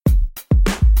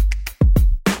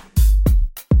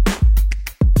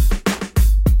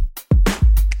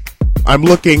I'm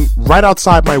looking right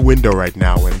outside my window right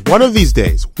now, and one of these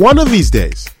days,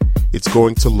 it's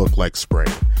going to look like spring.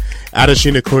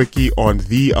 Adeshina Koiki on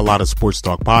the A Lot of Sports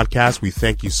Talk podcast. We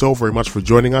thank you so very much for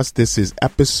joining us. This is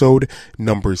episode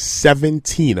number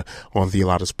 17 on the A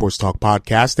Lot of Sports Talk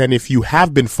podcast. And if you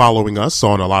have been following us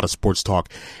on A Lot of Sports Talk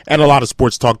and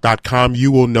alotofsportstalk.com,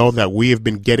 you will know that we have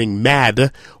been getting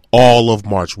mad all of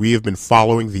March. We have been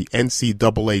following the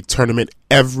NCAA tournament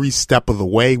every step of the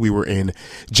way. We were in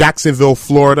Jacksonville,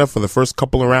 Florida for the first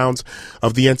couple of rounds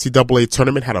of the NCAA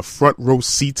tournament, had a front row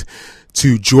seat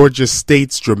to Georgia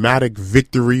State's dramatic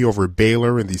victory over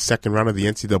Baylor in the second round of the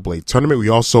NCAA tournament. We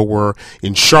also were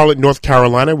in Charlotte, North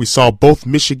Carolina. We saw both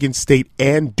Michigan State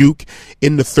and Duke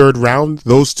in the third round.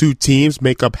 Those two teams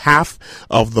make up half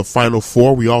of the Final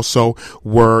Four. We also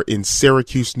were in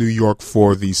Syracuse, New York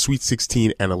for the Sweet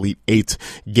 16 and Elite 8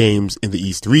 games in the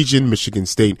East region. Michigan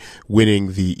State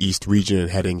winning the East region and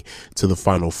heading to the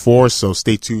Final Four. So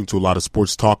stay tuned to A Lot of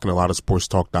Sports Talk and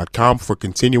alotofsportstalk.com for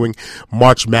continuing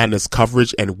March Madness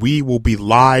coverage, and we will be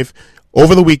live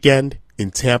over the weekend in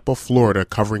Tampa, Florida,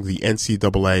 covering the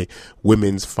NCAA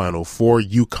Women's Final Four.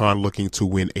 UConn looking to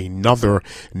win another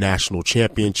national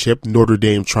championship. Notre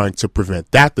Dame trying to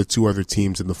prevent that. The two other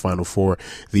teams in the Final Four,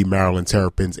 the Maryland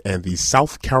Terrapins and the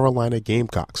South Carolina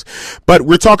Gamecocks. But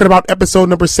we're talking about episode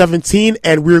number 17,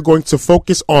 and we're going to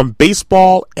focus on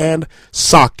baseball and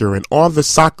soccer. And on the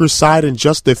soccer side, in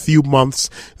just a few months,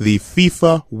 the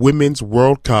FIFA Women's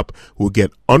World Cup will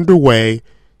get underway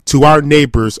to our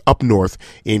neighbors up north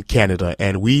in Canada.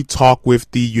 And we talk with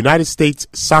the United States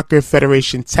Soccer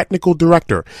Federation Technical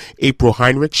Director, April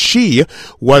Heinrich. She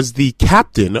was the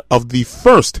captain of the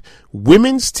first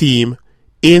women's team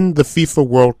in the FIFA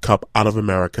World Cup out of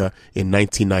America in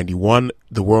 1991.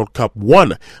 The World Cup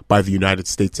won by the United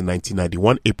States in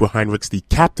 1991. April Heinrich's the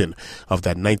captain of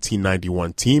that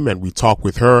 1991 team, and we talk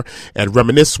with her and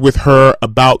reminisce with her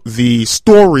about the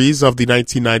stories of the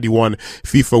 1991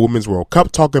 FIFA Women's World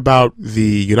Cup, talk about the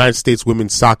United States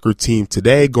women's soccer team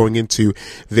today going into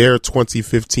their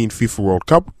 2015 FIFA World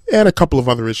Cup, and a couple of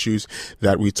other issues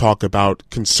that we talk about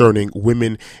concerning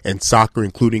women and soccer,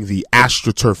 including the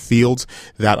AstroTurf fields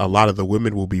that a lot of the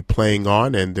women will be playing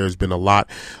on. And there's been a lot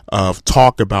of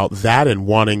talk about that and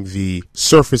wanting the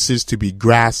surfaces to be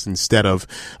grass instead of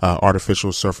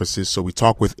artificial surfaces. So we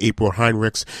talk with April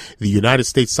Heinrichs, the United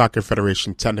States Soccer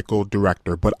Federation Technical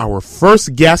Director. But our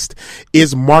first guest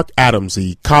is Mark Adams,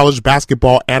 the college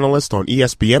basketball analyst on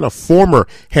ESPN, a former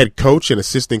head coach and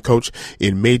assistant coach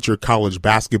in major college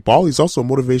basketball. He's also a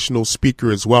motivational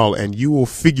speaker as well, and you will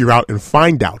figure out and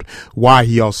find out why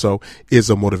he also is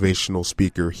a motivational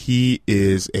speaker. He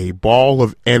is a ball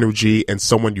of energy and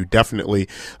someone you definitely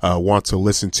want to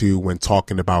listen to when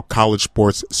talking about college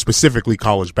sports, specifically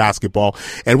college basketball.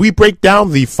 And we break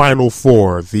down the Final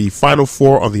Four. The Final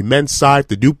Four on the men's side,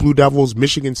 the Duke Blue Devils,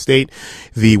 Michigan State,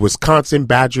 the Wisconsin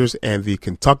Badgers, and the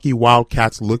Kentucky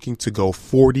Wildcats looking to go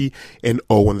 40-0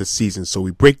 in the season. So we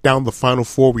break down the Final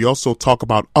Four. We also talk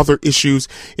about other issues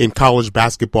in college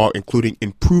basketball, including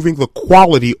improving the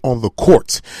quality on the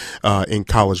court in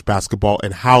college basketball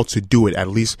and how to do it, at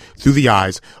least through the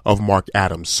eyes of Mark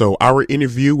Adams. So our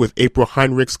interview with April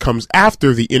Heinrichs comes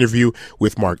after the interview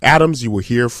with Mark Adams. You will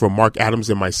hear from Mark Adams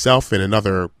and myself in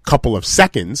another couple of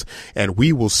seconds, and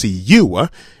we will see you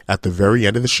at the very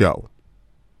end of the show.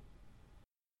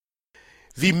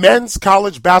 The men's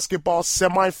college basketball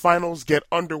semifinals get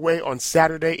underway on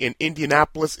Saturday in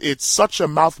Indianapolis. It's such a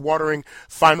mouth-watering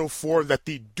Final Four that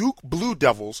the Duke Blue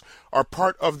Devils are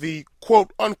part of the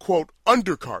quote-unquote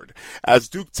undercard as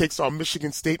Duke takes on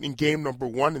Michigan State in game number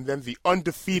 1, and then the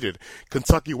undefeated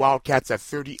Kentucky Wildcats at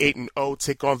 38-0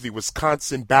 take on the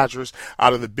Wisconsin Badgers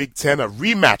out of the Big Ten, a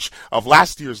rematch of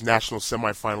last year's national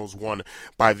semifinals won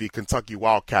by the Kentucky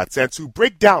Wildcats. And to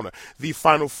break down the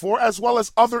Final Four as well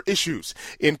as other issues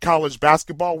in college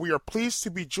basketball, we are pleased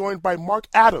to be joined by Mark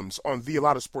Adams on the A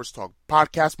Lot of Sports Talk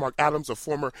podcast. Mark Adams, a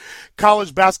former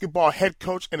college basketball head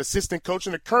coach and assistant coach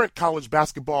and a current college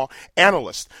basketball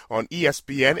analyst on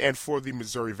ESPN and for the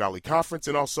Missouri Valley Conference,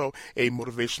 and also a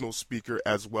motivational speaker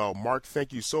as well. Mark,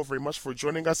 thank you so very much for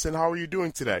joining us, and how are you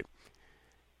doing today?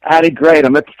 Addy, great.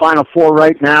 I'm at the Final Four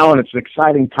right now, and it's an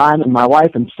exciting time, and my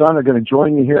wife and son are going to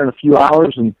join me here in a few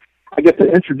hours, and I get to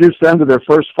introduce them to their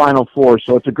first Final Four.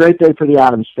 So it's a great day for the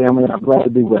Adams family, and I'm glad to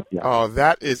be with you. Oh,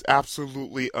 that is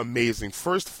absolutely amazing.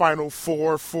 First Final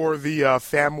Four for the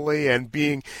family, and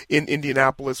being in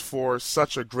Indianapolis for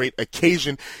such a great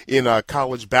occasion in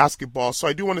college basketball. So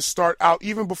I do want to start out,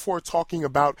 even before talking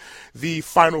about the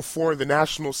Final Four, the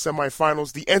national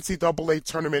semifinals, the NCAA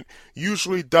tournament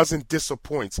usually doesn't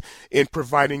disappoint in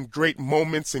providing great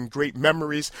moments and great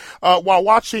memories. While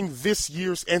watching this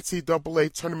year's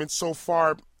NCAA tournament so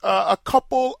far, a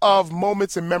couple of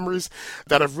moments and memories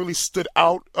that have really stood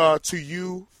out to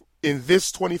you in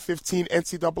this 2015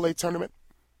 NCAA tournament?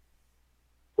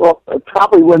 Well, it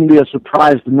probably wouldn't be a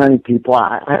surprise to many people.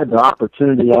 I had the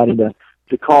opportunity, Eddie,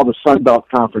 to call the Sun Belt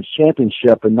Conference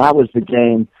Championship, and that was the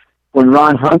game when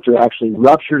Ron Hunter actually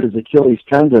ruptured his Achilles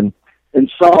tendon in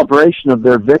celebration of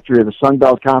their victory of the Sun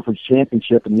Belt Conference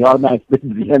Championship and the automatic bid to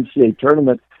the NCAA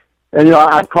tournament. And,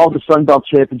 I've called the Sun Belt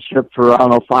Championship for,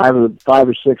 5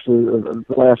 or 6 of the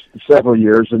last several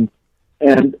years. And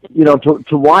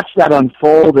to watch that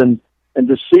unfold and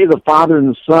to see the father and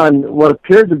the son, what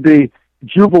appeared to be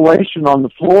jubilation on the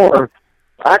floor,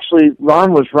 actually,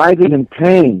 Ron was writhing in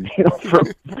pain,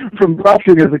 from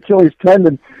rupturing his Achilles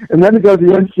tendon. And then to go to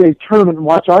the NCAA tournament and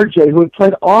watch RJ, who had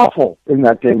played awful in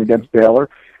that game against Baylor.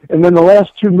 And then the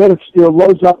last 2 minutes,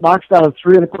 loads up, knocks down a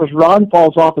 3, and of course Ron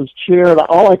falls off his chair. And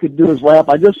all I could do is laugh.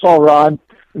 I just saw Ron,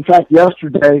 in fact,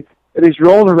 yesterday, and he's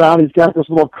rolling around. He's got this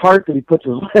little cart that he puts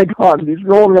his leg on, and he's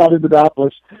rolling around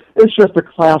Indianapolis. It's just a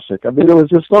classic. I mean, it was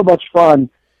just so much fun.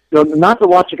 Not to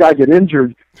watch a guy get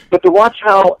injured, but to watch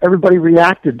how everybody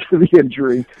reacted to the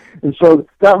injury. And so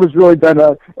that was really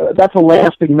that's a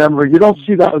lasting memory. You don't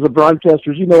see that as a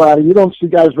broadcaster. As you know, Addy, you don't see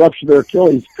guys rupture their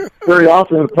Achilles very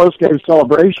often in a post-game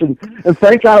celebration. And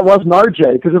thank God it wasn't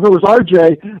RJ, because if it was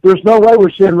RJ, there's no way we're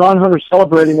seeing Ron Hunter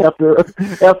celebrating after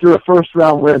a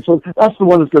first-round win. So that's the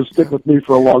one that's going to stick with me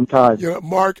for a long time.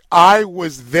 Mark, I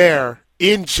was there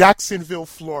in Jacksonville,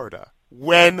 Florida,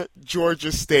 when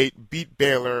Georgia State beat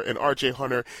Baylor and R.J.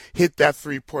 Hunter hit that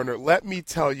three-pointer. Let me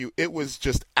tell you, it was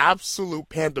just absolute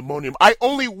pandemonium. I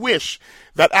only wish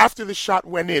that after the shot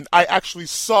went in, I actually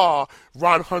saw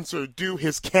Ron Hunter do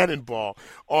his cannonball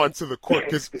onto the court,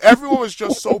 because everyone was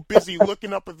just so busy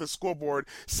looking up at the scoreboard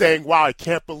saying, wow, I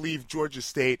can't believe Georgia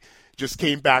State just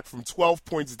came back from 12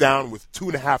 points down with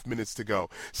 2.5 minutes to go.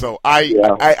 So I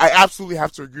absolutely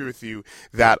have to agree with you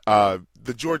that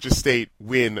the Georgia State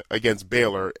win against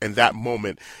Baylor and that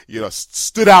moment,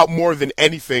 stood out more than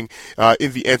anything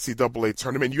in the NCAA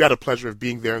tournament. You had a pleasure of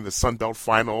being there in the Sun Belt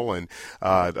final, and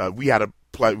we had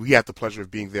the pleasure of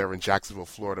being there in Jacksonville,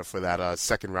 Florida for that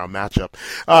second-round matchup.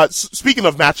 Speaking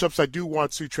of matchups, I do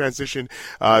want to transition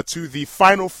to the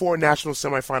Final Four national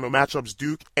semifinal matchups,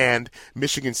 Duke and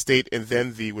Michigan State, and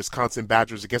then the Wisconsin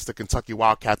Badgers against the Kentucky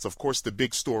Wildcats. Of course, the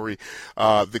big story,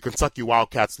 the Kentucky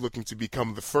Wildcats looking to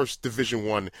become the first Division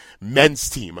I men's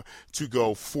team to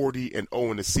go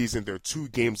 40-0 in a season. They're 2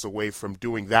 games away from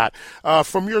doing that.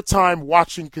 From your time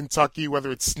watching Kentucky, whether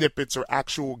it's snippets or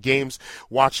actual games,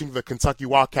 watching the Kentucky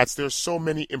Wildcats, there's so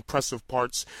many impressive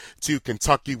parts to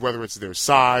Kentucky, whether it's their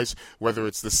size, whether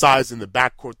it's the size in the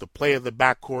backcourt, the play of the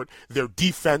backcourt, their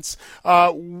defense.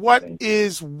 What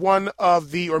is one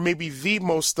of or maybe the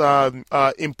most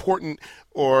important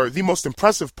or the most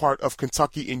impressive part of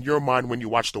Kentucky in your mind when you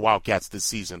watch the Wildcats this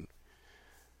season?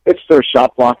 It's their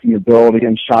shot blocking ability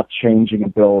and shot changing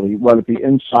ability, whether it be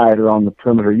inside or on the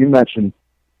perimeter. You mentioned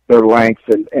their length,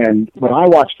 and when I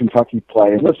watch Kentucky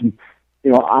play, and listen,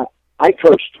 I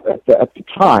coached at the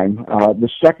time the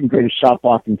second greatest shot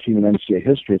blocking team in NCAA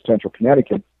history at Central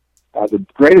Connecticut. The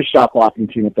greatest shot blocking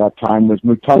team at that time was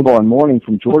Mutombo and Mourning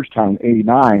from Georgetown in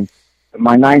 '89.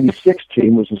 My '96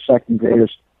 team was the second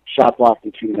greatest shot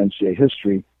blocking team in NCAA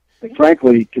history. And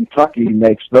frankly, Kentucky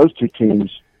makes those 2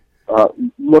 teams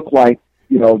look like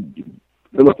they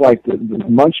look like the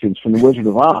Munchkins from the Wizard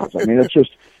of Oz. I mean,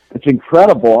 it's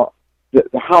incredible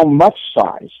how much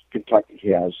size Kentucky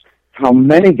has, how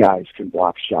many guys can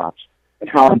block shots, and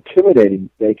how intimidating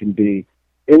they can be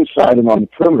inside and on the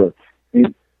perimeter. I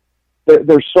mean,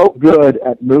 they're so good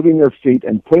at moving their feet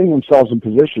and putting themselves in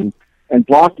position and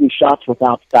blocking shots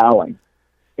without fouling.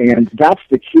 And that's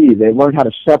the key. They learn how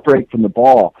to separate from the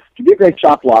ball. To be a great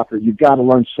shot blocker, you've got to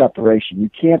learn separation. You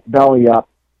can't belly up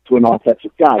to an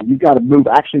offensive guy. You've got to move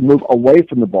away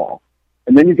from the ball.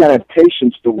 And then you've got to have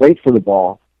patience to wait for the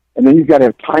ball. And then you've got to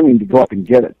have timing to go up and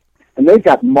get it. And they've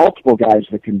got multiple guys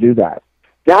that can do that.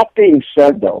 That being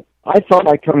said, though, I thought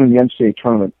by coming to the NCAA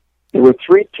tournament, there were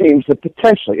 3 teams that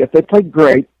potentially, if they played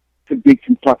great, could beat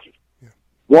Kentucky. Yeah.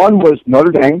 One was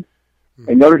Notre Dame,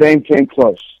 and Notre Dame came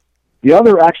close. The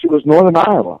other actually was Northern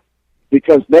Iowa.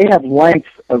 because they have length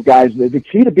of guys. The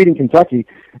key to beating Kentucky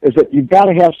is that you've got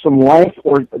to have some length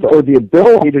or the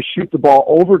ability to shoot the ball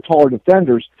over taller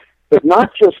defenders, but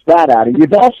not just that, Addy.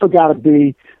 You've also got to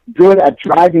be good at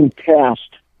driving past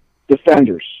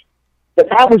defenders. But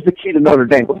that was the key to Notre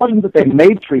Dame. It wasn't that they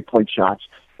made three-point shots.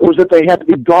 It was that they had to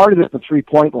be guarded at the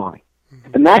three-point line.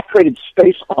 And that created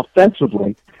space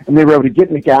offensively, and they were able to get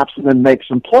in the gaps and then make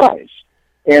some plays.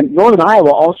 And Northern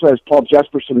Iowa also has Paul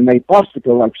Jesperson and Nate Buss that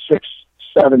go like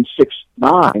 6'7",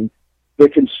 6'9",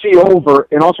 that can see over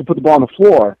and also put the ball on the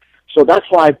floor. So that's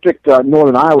why I picked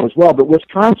Northern Iowa as well. But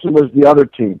Wisconsin was the other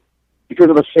team because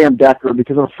of a Sam Decker,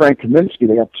 because of a Frank Kaminsky.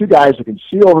 They got two guys that can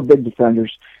see over big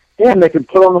defenders, and they can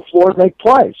put on the floor and make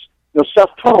plays. You know,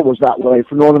 Seth Tunnell was that way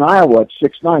for Northern Iowa at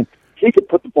 6'9". He could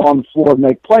put the ball on the floor and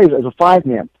make plays as a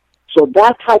five-man. So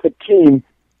that type of team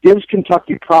gives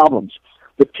Kentucky problems.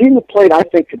 The team that played, I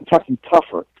think, Kentucky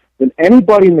tougher than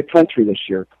anybody in the country this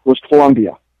year was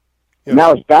Columbia. Yeah. And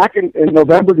that was back in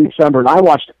November, December, and I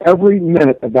watched every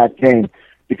minute of that game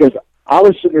because I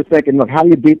was sitting there thinking, look, how do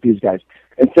you beat these guys?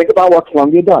 And think about what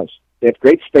Columbia does. They have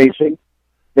great spacing.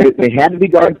 They had to be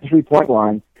guarded at the three-point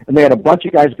line, and they had a bunch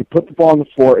of guys who could put the ball on the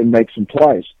floor and make some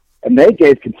plays. And they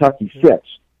gave Kentucky fits.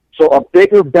 So a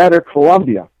bigger, better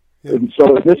Columbia. Yeah. And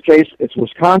so in this case, it's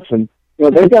Wisconsin. You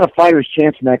know, they've got a fighter's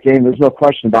chance in that game. There's no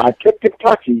question about it. I picked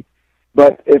Kentucky,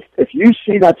 but if you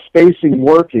see that spacing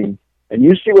working and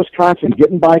you see Wisconsin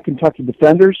getting by Kentucky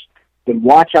defenders, then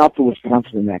watch out for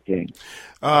Wisconsin in that game.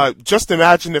 Just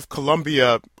imagine if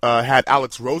Columbia had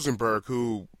Alex Rosenberg,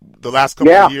 who the last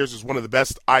couple of years is one of the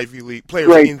best Ivy League players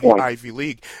the Ivy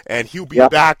League, and he'll be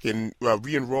back and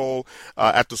re-enroll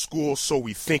at the school, so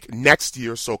we think next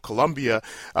year. So Columbia,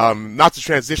 not to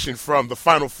transition from the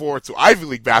Final Four to Ivy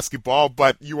League basketball,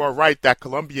 but you are right, that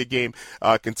Columbia game,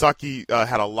 Kentucky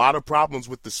had a lot of problems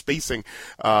with the spacing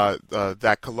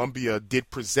that Columbia did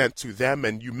present to them,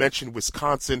 and you mentioned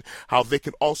Wisconsin, how they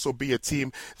could also be a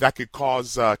team that could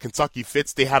cause Kentucky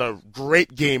fits. They had a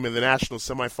great game in the national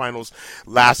semifinals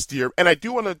last year. And I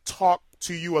do want to talk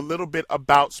to you a little bit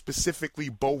about specifically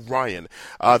Bo Ryan.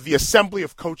 The assembly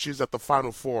of coaches at the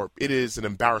Final Four, it is an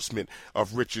embarrassment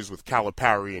of riches with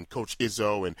Calipari and Coach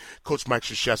Izzo and Coach Mike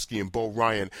Krzyzewski and Bo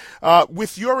Ryan.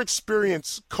 With your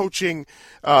experience coaching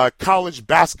college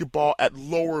basketball at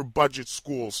lower budget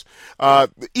schools,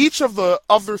 each of the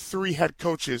other three head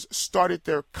coaches started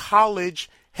their college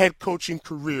head coaching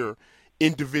career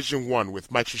in Division I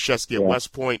with Mike Krzyzewski at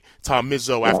West Point, Tom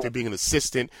Izzo after being an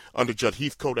assistant under Judd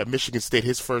Heathcote at Michigan State,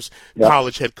 his first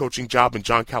college head coaching job, and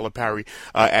John Calipari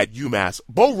at UMass.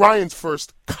 Bo Ryan's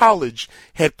first college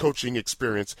head coaching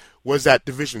experience was at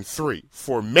Division III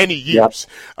for many years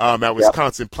at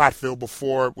Wisconsin Platteville,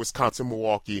 before Wisconsin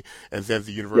Milwaukee, and then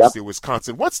the University of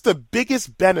Wisconsin. What's the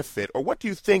biggest benefit, or what do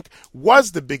you think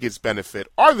was the biggest benefit,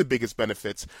 are the biggest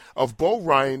benefits of Bo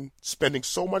Ryan spending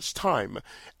so much time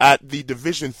at the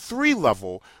Division III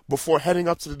level before heading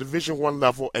up to the Division I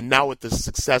level, and now with the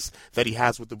success that he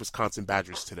has with the Wisconsin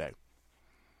Badgers today?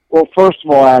 Well, first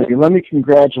of all, Addy, let me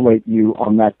congratulate you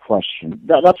on that question.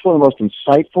 That's one of the most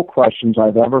insightful questions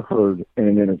I've ever heard in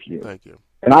an interview. Thank you.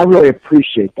 And I really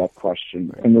appreciate that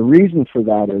question. And the reason for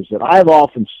that is that I've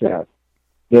often said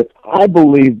that I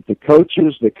believe the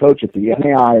coaches that coach at the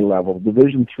NAI level,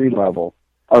 Division III level,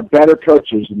 are better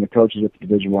coaches than the coaches at the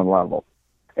Division I level.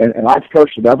 And I've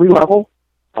coached at every level.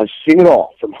 I've seen it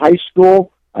all. From high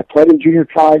school, I played in junior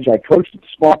college, I coached at the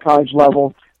small college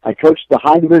level, I coached the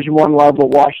high Division I level at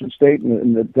Washington State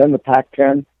and then the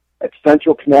Pac-10 at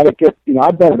Central Connecticut. You know,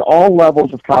 I've been at all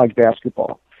levels of college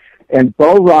basketball. And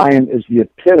Bo Ryan is the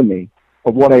epitome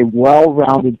of what a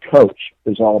well-rounded coach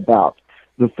is all about.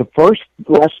 The first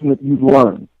lesson that you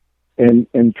learn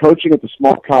in coaching at the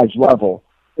small college level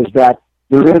is that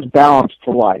there is balance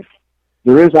to life.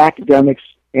 There is academics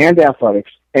and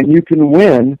athletics, and you can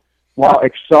win while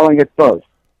excelling at both.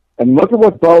 And look at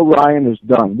what Bo Ryan has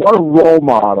done. What a role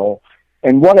model,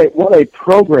 and what a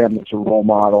program that's a role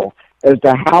model as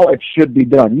to how it should be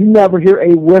done. You never hear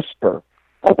a whisper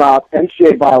about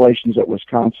NCAA violations at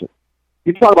Wisconsin.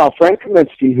 You talk about Frank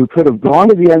Kaminsky, who could have gone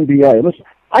to the NBA. Listen,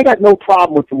 I got no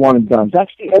problem with the one and done.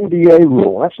 That's the NBA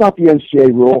rule. That's not the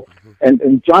NCAA rule.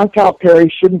 And John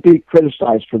Calipari shouldn't be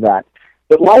criticized for that.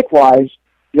 But likewise,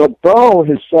 you know, Bo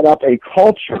has set up a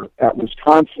culture at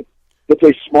Wisconsin. It's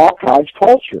a small college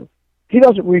culture. He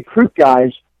doesn't recruit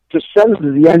guys to send them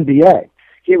to the NBA.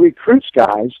 He recruits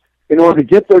guys in order to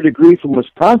get their degree from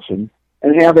Wisconsin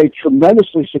and have a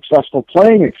tremendously successful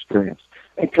playing experience.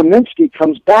 And Kaminsky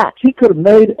comes back. He could have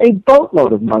made a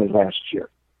boatload of money last year,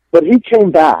 but he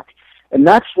came back. And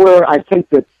that's where I think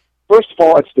that, first of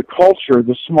all, it's the culture,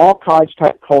 the small college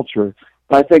type culture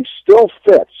I think still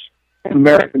fits in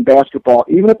American basketball,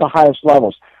 even at the highest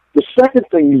levels. The second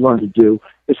thing you learn to do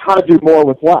is how to do more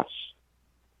with less.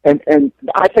 And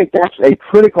I think that's a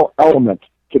critical element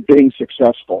to being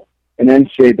successful in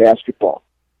NCAA basketball.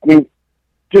 I mean,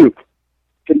 Duke,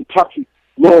 Kentucky,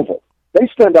 Louisville, they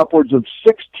spend upwards of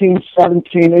 $16,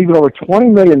 $17, even over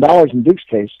 $20 million in Duke's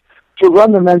case to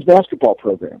run their men's basketball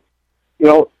program. You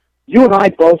know, you and I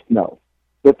both know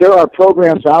that there are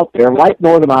programs out there, like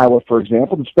Northern Iowa, for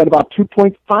example, that spent about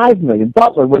 $2.5 million.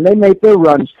 Butler, when they made their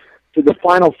runs to the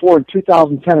Final Four in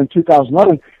 2010 and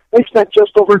 2011, they spent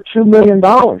just over $2 million.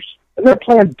 And they're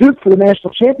playing Duke for the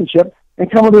national championship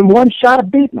and coming in one shot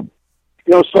of beating them.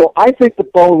 You know, so I think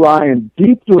that Bo Ryan,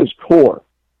 deep to his core,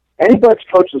 anybody that's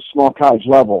coached at small college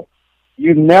level,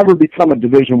 you never become a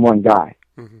Division I guy.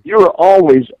 Mm-hmm. You are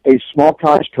always a small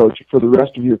college coach for the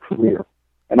rest of your career.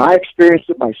 And I experienced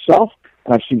it myself,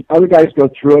 and I've seen other guys go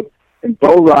through it, and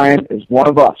Bo Ryan is one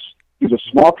of us. He's a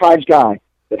small college guy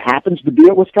that happens to be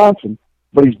at Wisconsin,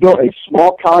 but he's built a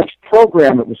small college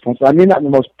program at Wisconsin. I mean that in the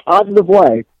most positive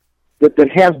way, that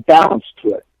has balance to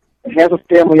it. It has a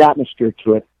family atmosphere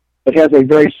to it. It has a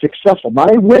very successful,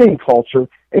 not a winning culture,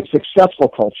 a successful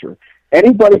culture.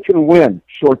 Anybody can win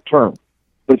short term,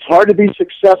 but it's hard to be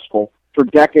successful for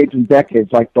decades and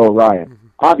decades like Bo Ryan. Mm-hmm.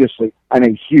 Obviously, I'm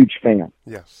a huge fan.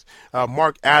 Yes.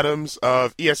 Mark Adams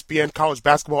of ESPN, college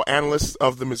basketball analyst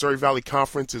of the Missouri Valley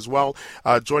Conference as well,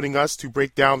 joining us to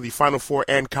break down the Final Four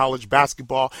and college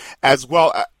basketball as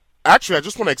well. Actually, I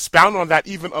just want to expound on that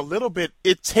even a little bit.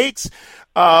 It takes,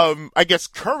 I guess,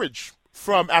 courage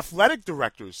from athletic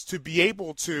directors to be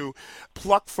able to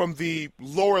pluck from the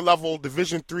lower level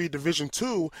Division III, Division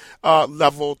II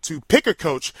level to pick a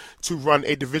coach to run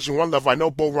a Division I level. I know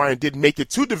Bo Ryan did make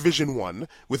it to Division I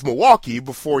with Milwaukee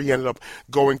before he ended up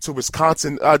going to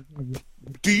Wisconsin.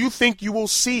 Do you think you will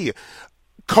see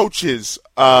coaches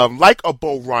like a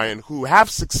Bo Ryan who have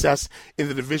success in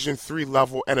the Division III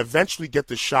level and eventually get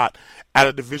the shot at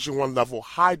a Division I level,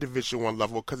 high Division I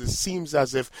level? Because it seems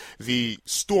as if the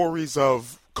stories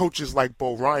of coaches like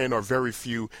Bo Ryan are very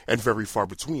few and very far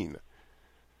between.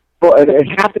 Well, it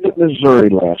happened at Missouri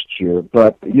last year,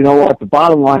 but you know what? The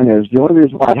bottom line is the only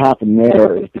reason why it happened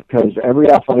there is because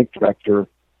every athletic director,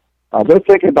 they're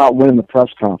thinking about winning the press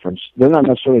conference. They're not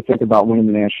necessarily thinking about winning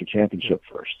the national championship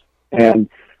first. And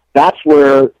that's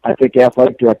where I think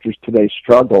athletic directors today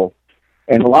struggle.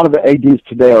 And a lot of the ADs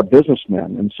today are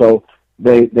businessmen. And so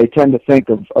they tend to think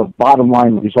of bottom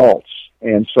line results.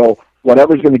 And so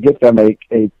whatever's going to get them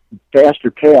a faster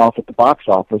payoff at the box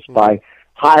office by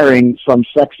hiring some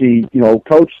sexy,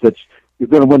 coach that's you're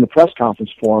going to win the press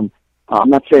conference for him. I'm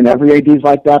not saying every AD is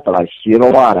like that, but I see it a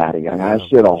lot, Addy. And I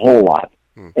see it a whole lot.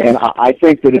 And I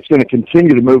think that it's going to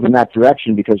continue to move in that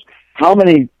direction because how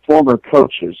many former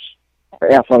coaches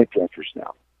are athletic directors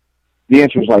now? The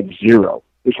answer is like zero.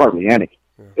 There's hardly any.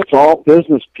 Yeah. It's all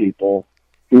business people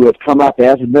who have come up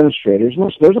as administrators.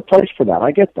 Listen, there's a place for that.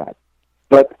 I get that.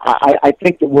 But I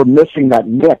think that we're missing that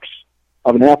mix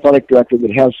of an athletic director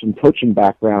that has some coaching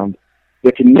background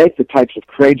that can make the types of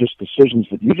courageous decisions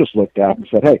that you just looked at and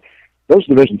said, hey, those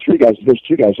Division III guys, Division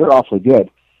II guys, they're awfully good,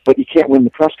 but you can't win the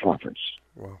press conference.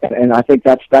 Wow. And I think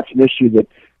that's an issue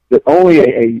that only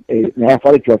an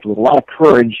athletic director with a lot of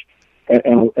courage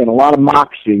and a lot of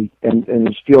moxie and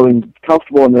is feeling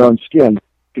comfortable in their own skin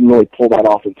can really pull that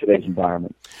off in today's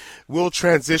environment. We'll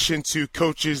transition to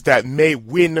coaches that may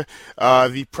win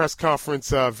the press conference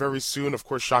very soon. Of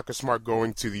course, Shaka Smart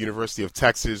going to the University of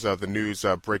Texas. The news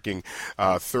breaking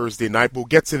Thursday night. We'll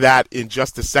get to that in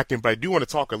just a second, but I do want to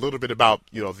talk a little bit about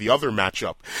the other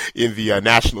matchup in the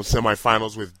national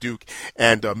semifinals with Duke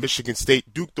and Michigan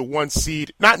State. Duke, the 1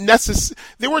 seed, not necessarily.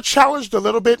 They were challenged a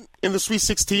little bit in the Sweet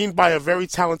 16 by a very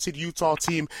talented Utah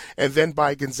team, and then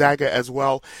by Gonzaga as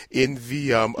well in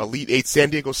the Elite Eight. San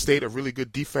Diego State, a really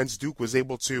good defense. Duke was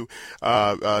able to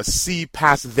see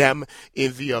past them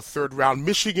in the third round.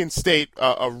 Michigan State,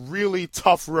 a really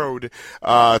tough road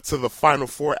to the Final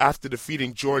Four after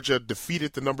defeating Georgia,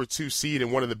 defeated the number 2 seed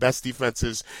and one of the best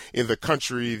defenses in the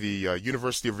country, the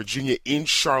University of Virginia in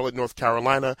Charlotte, North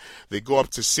Carolina. They go up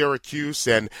to Syracuse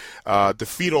and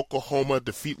defeat Oklahoma,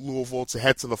 defeat Louisville to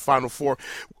head to the Final Four.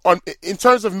 In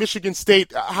terms of Michigan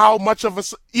State, how much of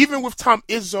us, even with Tom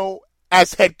Izzo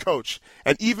as head coach,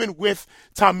 and even with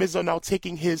Tom Izzo now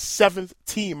taking his 7th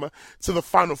team to the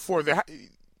Final Four,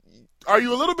 are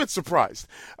you a little bit surprised,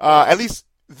 at least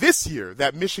this year,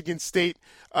 that Michigan State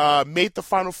made the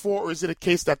Final Four, or is it a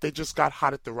case that they just got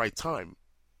hot at the right time?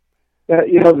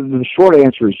 The short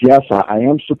answer is yes, I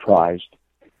am surprised.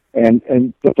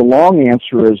 But the long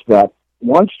answer is that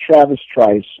once Travis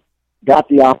Trice got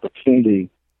the opportunity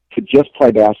to just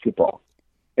play basketball,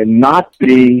 and not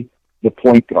be the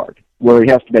point guard where he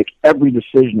has to make every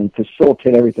decision and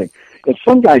facilitate everything. And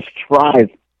some guys thrive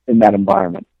in that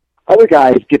environment. Other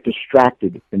guys get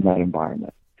distracted in that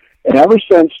environment. And ever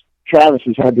since Travis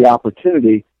has had the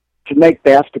opportunity to make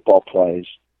basketball plays,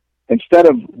 instead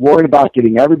of worrying about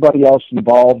getting everybody else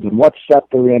involved and what set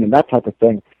they're in and that type of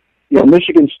thing,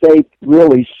 Michigan State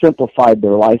really simplified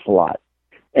their life a lot.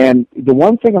 And the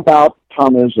one thing about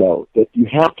Tom Izzo that you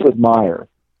have to admire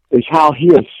is how he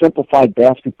has simplified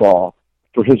basketball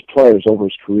for his players over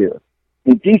his career.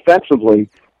 And defensively,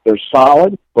 they're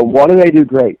solid, but what do they do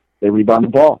great? They rebound the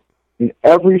ball. In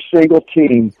every single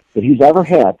team that he's ever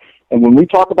had, and when we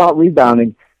talk about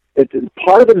rebounding,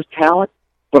 part of it is talent,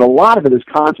 but a lot of it is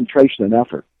concentration and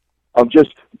effort of just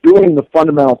doing the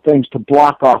fundamental things to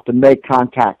block off, to make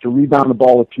contact, to rebound the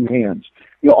ball with two hands.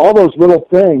 All those little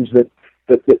things that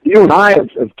you and I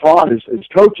have taught as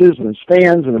coaches and as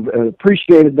fans and have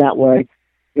appreciated that way.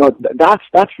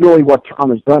 That's really what Tom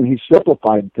has done. He's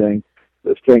simplified things.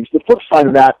 The flip side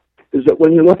of that is that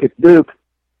when you look at Duke,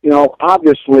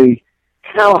 obviously,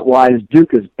 talent-wise,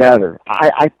 Duke is better.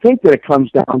 I think that it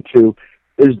comes down to,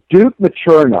 is Duke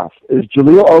mature enough? Is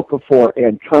Jahlil Okafor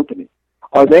and company,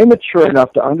 are they mature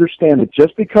enough to understand that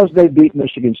just because they beat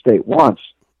Michigan State once,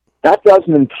 that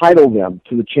doesn't entitle them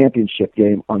to the championship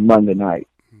game on Monday night?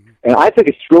 And I think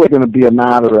it's really going to be a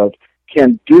matter of,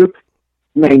 can Duke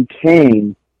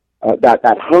maintain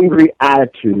that hungry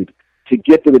attitude to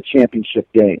get to the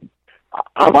championship game?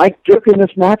 I like Duke in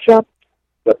this matchup,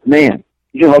 but man,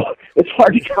 it's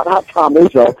hard to count out Tom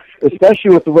Izzo,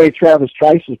 especially with the way Travis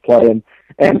Trice is playing.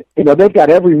 And, they've got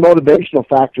every motivational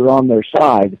factor on their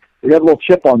side. They got a little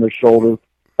chip on their shoulder.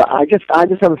 But I just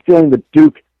have a feeling that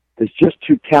Duke is just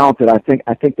too talented. I think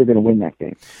they're going to win that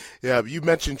game. Yeah, you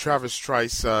mentioned Travis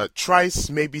Trice. Trice,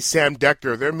 maybe Sam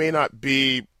Decker. There may not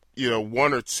be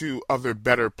one or two other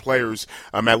better players,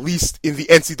 at least in the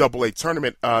NCAA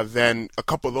tournament, than a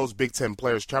couple of those Big Ten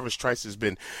players. Travis Trice has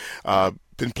been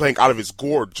playing out of his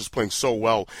gourd, just playing so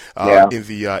well in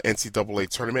the NCAA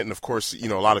tournament. And of course, a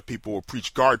lot of people will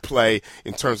preach guard play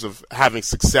in terms of having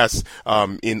success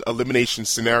in elimination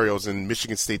scenarios, and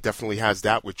Michigan State definitely has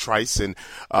that with Trice and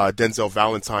Denzel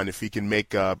Valentine, if he can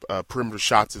make perimeter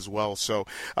shots as well. So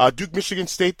Duke, Michigan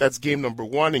State, that's game number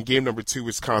 1, and game number 2,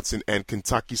 Wisconsin and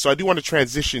Kentucky. So I do want to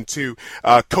transition to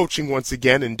coaching once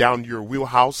again and down your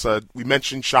wheelhouse. We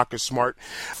mentioned Shaka Smart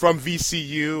from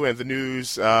VCU and the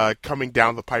news coming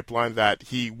down the pipeline that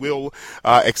he will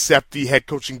accept the head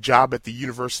coaching job at the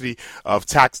University of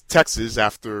Texas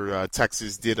after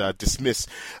Texas did dismiss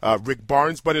Rick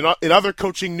Barnes. But in other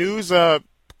coaching news,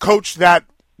 coach that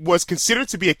was considered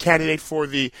to be a candidate for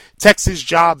the Texas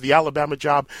job, the Alabama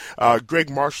job, Greg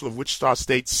Marshall of Wichita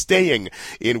State, staying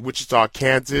in Wichita,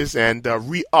 Kansas, and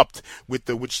re-upped with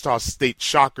the Wichita State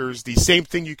Shockers. The same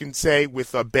thing you can say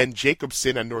with Ben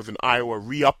Jacobson at Northern Iowa,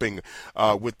 re-upping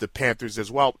with the Panthers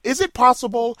as well. Is it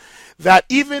possible that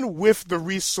even with the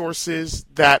resources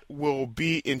that will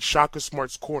be in Shaka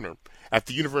Smart's corner at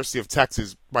the University of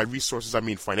Texas, by resources I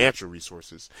mean financial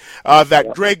resources,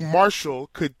 that Greg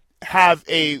Marshall could have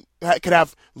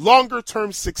longer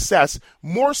term success,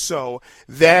 more so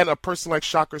than a person like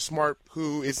Shaka Smart,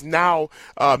 who is now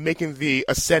making the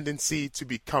ascendancy to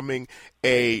becoming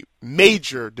a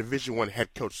major Division I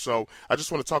head coach? So I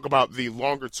just want to talk about the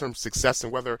longer term success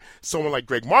and whether someone like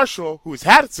Greg Marshall, who has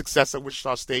had success at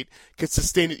Wichita State, can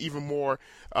sustain it even more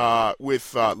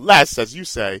with less, as you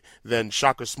say, than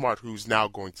Shaka Smart, who's now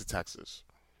going to Texas.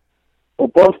 Well,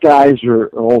 both guys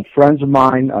are old friends of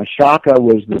mine. Shaka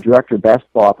was the director of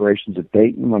basketball operations at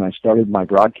Dayton when I started my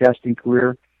broadcasting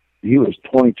career. He was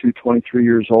 22, 23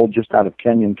 years old, just out of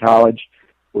Kenyon College,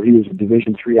 where he was a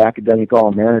Division III academic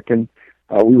All-American.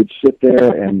 We would sit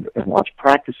there and watch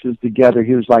practices together.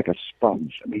 He was like a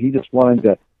sponge. I mean, he just wanted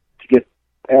to get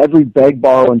every beg,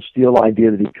 borrow, and steal idea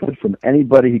that he could from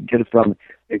anybody he could get it from,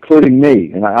 including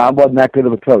me. And I wasn't that good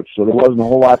of a coach, so there wasn't a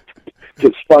whole lot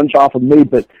to sponge off of me,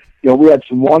 but we had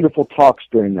some wonderful talks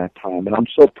during that time, and I'm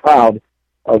so proud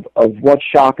of what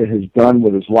Shaka has done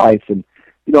with his life. And,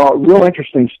 a real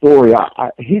interesting story,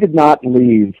 he did not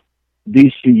leave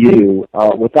VCU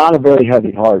without a very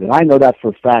heavy heart, and I know that for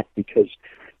a fact because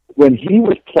when he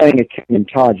was playing at Kenyon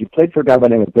College, he played for a guy by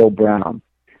the name of Bill Brown,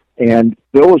 and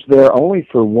Bill was there only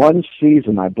for one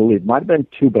season, I believe. Might have been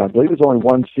 2, but I believe it was only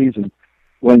one season,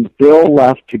 when Bill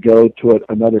left to go to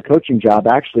another coaching job,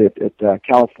 actually at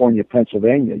California,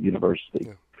 Pennsylvania University.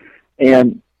 Yeah.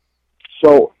 And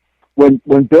so when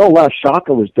Bill left,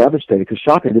 Shaka was devastated because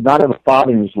Shaka did not have a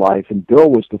father in his life, and Bill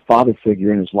was the father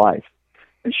figure in his life.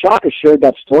 And Shaka shared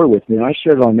that story with me, and I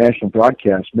shared it on national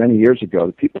broadcast many years ago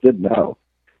that people didn't know.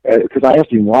 because I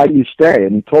asked him, why do you stay?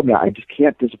 And he told me, I just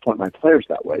can't disappoint my players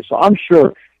that way. So I'm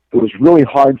sure it was really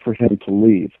hard for him to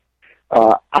leave.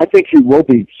 I think he will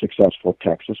be successful at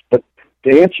Texas. But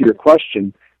to answer your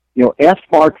question, ask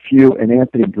Mark Few and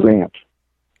Anthony Grant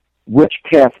which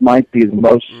path might be the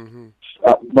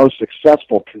most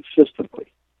successful consistently.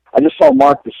 I just saw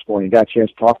Mark this morning, got a chance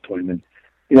to talk to him, and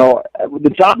the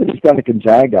job that he's done at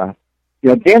Gonzaga,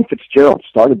 Dan Fitzgerald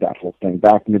started that whole thing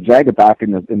back in Gonzaga back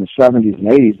in the 70s and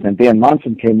 80s, and then Dan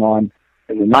Munson came on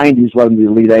in the 90s, led him to the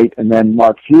Elite Eight, and then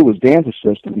Mark Few was Dan's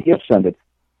assistant, and he ascended.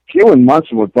 Few and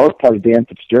Munson were both part of Dan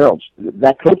Fitzgerald's.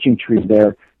 That coaching tree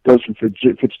there goes from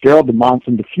Fitzgerald to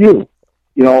Munson to Few.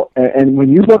 And when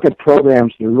you look at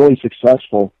programs that are really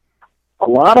successful, a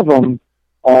lot of them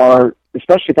are,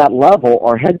 especially at that level,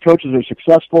 are head coaches who are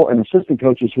successful and assistant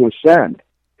coaches who ascend.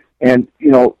 And,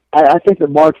 I think that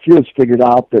Mark Few has figured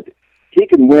out that he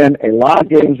can win a lot of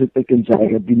games at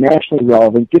Gonzaga, be nationally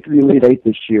relevant, get to the Elite Eight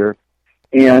this year,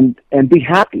 and be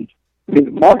happy. I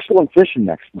mean, Mark's going fishing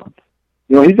next month.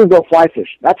 He's going to go fly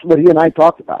fishing. That's what he and I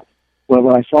talked about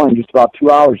when I saw him just about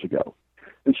 2 hours ago.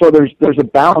 And so there's a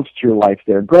balance to your life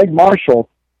there. Greg Marshall,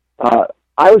 I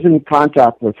was in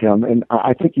contact with him, and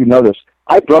I think you know this.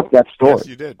 I broke that story. Yes,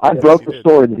 you did. I broke the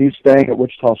story that he's staying at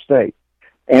Wichita State.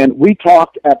 And we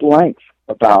talked at length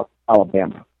about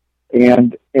Alabama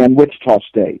and Wichita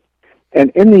State.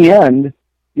 And in the end,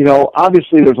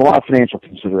 obviously there's a lot of financial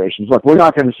considerations. Look, we're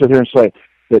not going to sit here and say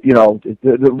that,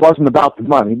 it wasn't about the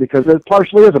money, because it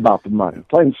partially is about the money,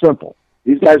 plain and simple.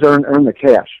 These guys earn the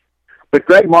cash. But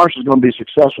Greg Marshall is going to be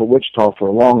successful at Wichita for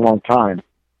a long, long time,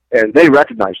 and they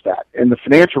recognize that. And the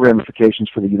financial ramifications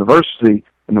for the university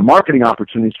and the marketing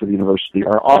opportunities for the university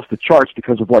are off the charts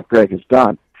because of what Greg has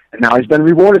done. And now he's been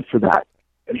rewarded for that.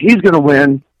 And he's going to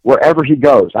win wherever he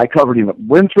goes. I covered him at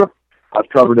Winthrop. I've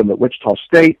covered him at Wichita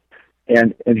State.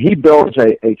 And he builds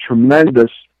a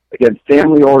tremendous, again,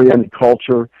 family-oriented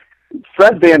culture.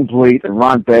 Fred Van Vliet and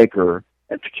Ron Baker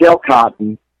and Takale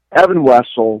Cotton, Evan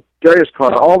Wessel, Darius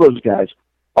Carter, all those guys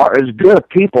are as good a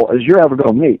people as you're ever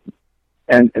going to meet.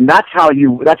 And that's how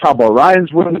Bo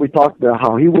Ryan's wins. We talked about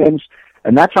how he wins.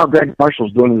 And that's how Greg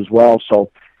Marshall's doing it as well. So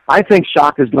I think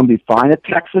Shaka's going to be fine at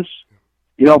Texas,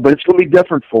 but it's going to be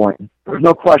different for him. There's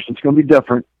no question it's going to be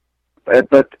different.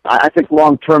 But I think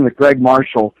long-term that Greg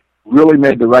Marshall really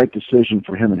made the right decision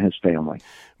for him and his family.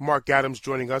 Mark Adams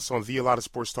joining us on the A Lot of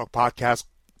Sports Talk podcast,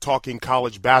 talking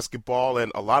college basketball,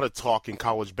 and a lot of talk in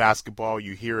college basketball.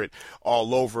 You hear it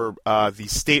all over the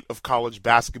state of college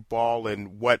basketball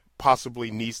and what possibly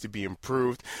needs to be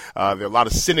improved. There are a lot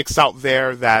of cynics out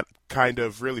there that kind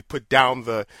of really put down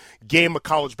the game of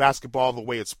college basketball the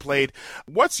way it's played.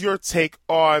 What's your take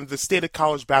on the state of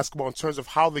college basketball in terms of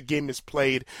how the game is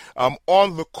played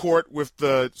on the court with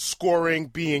the scoring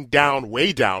being down,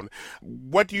 way down?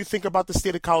 What do you think about the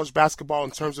state of college basketball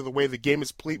in terms of the way the game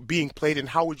is being played, and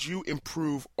how would you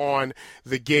improve on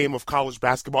the game of college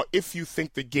basketball if you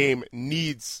think the game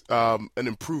needs an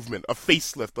improvement, a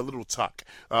facelift, a little tuck?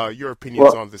 Your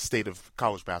opinions on the state of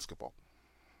college basketball?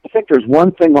 I think there's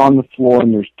one thing on the floor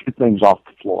and there's two things off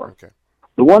the floor. Okay.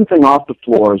 The one thing off the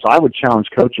floor is I would challenge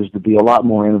coaches to be a lot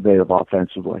more innovative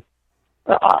offensively.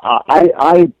 There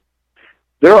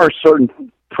are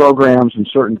certain programs and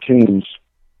certain teams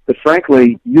that,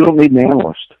 frankly, you don't need an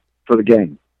analyst for the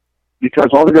game because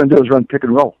all they're going to do is run pick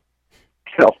and roll.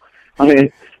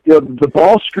 The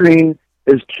ball screen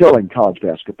is killing college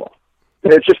basketball.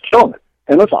 It's just killing it.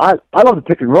 And listen, I love the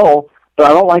pick and roll, but I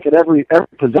don't like it every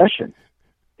possession.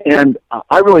 And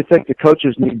I really think the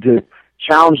coaches need to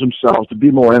challenge themselves to be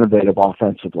more innovative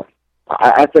offensively.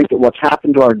 I think that what's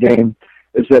happened to our game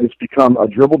is that it's become a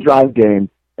dribble drive game,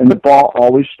 and the ball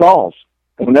always stalls.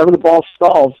 And whenever the ball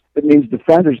stalls, it means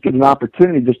defenders get an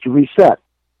opportunity just to reset.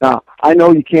 Now, I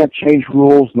know you can't change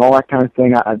rules and all that kind of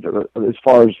thing as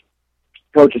far as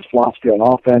coaches' philosophy on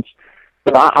offense,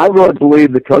 but I really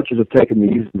believe the coaches have taken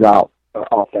the easy out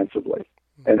offensively.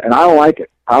 And I don't like it.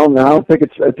 I don't think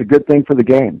it's a good thing for the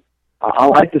game. I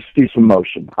like to see some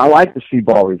motion. I like to see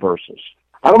ball reversals.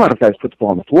 I don't mind if guys put the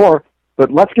ball on the floor,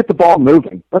 but let's get the ball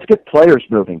moving. Let's get players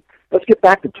moving. Let's get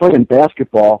back to playing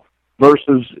basketball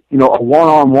versus, a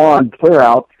one-on-one clear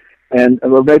out and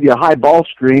maybe a high ball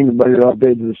screen, whether to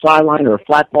the sideline or a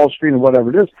flat ball screen or whatever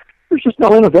it is. There's just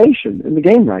no innovation in the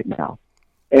game right now.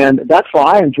 And that's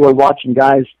why I enjoy watching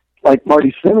guys like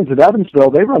Marty Simmons at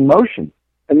Evansville. They run motion.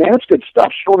 And man, it's good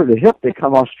stuff. Short of the hip, they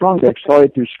come off strong. They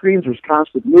accelerate through screens. There's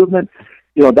constant movement.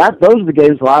 Those are the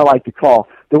games that I like to call.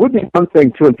 There would be one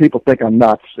thing too, and people think I'm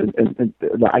nuts, and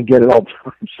I get it all the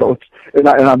time. So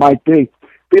I might be.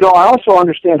 But, I also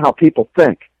understand how people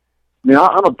think. I mean,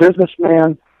 I'm a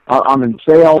businessman. I'm in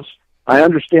sales, I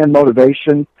understand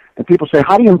motivation. And people say,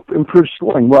 how do you improve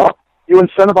scoring? Well, you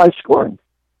incentivize scoring.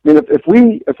 I mean,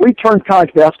 if we turn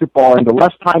college basketball into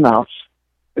less timeouts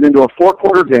and into a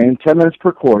 4-quarter game, 10 minutes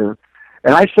per quarter,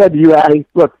 and I said to you, Addie,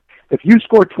 look, if you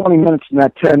score 20 minutes in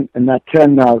that 10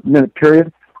 minute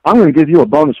period, I'm going to give you a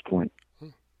bonus point.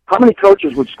 How many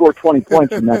coaches would score 20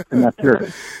 points in that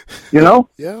period? You know?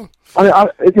 Yeah.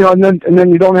 And then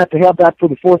you don't have to have that for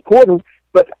the fourth quarter.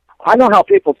 But I know how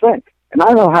people think, and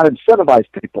I know how to incentivize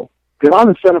people, because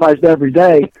I'm incentivized every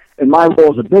day in my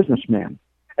role as a businessman.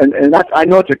 And that's, I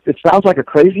know it sounds like a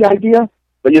crazy idea,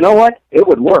 but you know what? It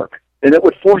would work, and it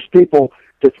would force people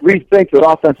to rethink their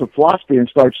offensive philosophy and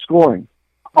start scoring.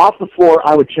 Off the floor,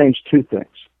 I would change 2 things.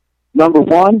 Number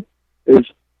one is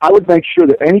I would make sure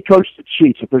that any coach that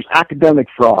cheats, if there's academic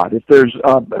fraud, if there's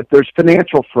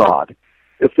financial fraud,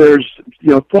 if there's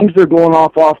things that are going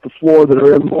off the floor that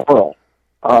are immoral,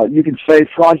 you can say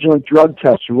fraudulent drug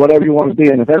tests or whatever you want to be.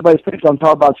 And if everybody thinks I'm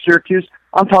talking about Syracuse,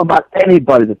 I'm talking about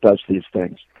anybody that does these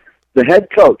things. The head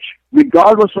coach,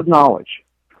 regardless of knowledge,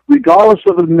 regardless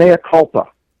of the mea culpa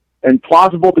and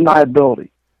plausible deniability,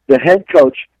 the head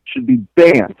coach should be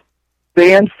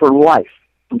banned for life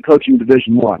from coaching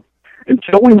Division I.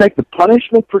 Until we make the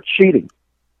punishment for cheating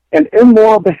and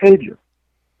immoral behavior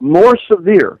more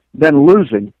severe than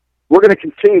losing, we're going to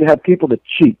continue to have people that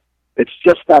cheat. It's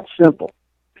just that simple.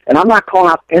 And I'm not calling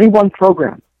out any one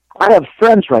program. I have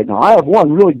friends right now. I have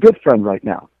one really good friend right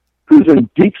now who's in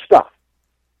deep stuff,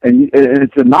 and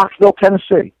it's in Knoxville,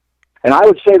 Tennessee. And I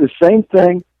would say the same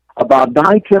thing about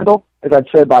Donnie Kendall as I'd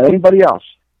say about anybody else.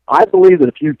 I believe that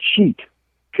if you cheat,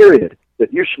 period,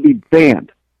 that you should be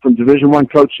banned from Division I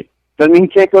coaching. Doesn't mean you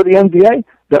can't go to the NBA.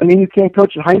 Doesn't mean you can't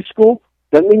coach at high school.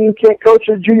 Doesn't mean you can't coach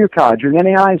at a junior college or an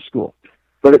NAI school.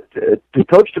 But to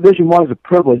coach Division I is a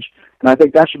privilege, and I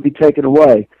think that should be taken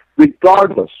away,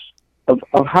 regardless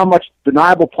of how much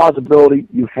deniable plausibility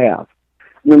you have.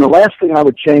 And then the last thing I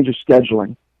would change is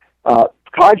scheduling.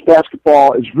 College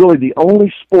basketball is really the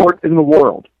only sport in the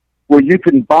world where you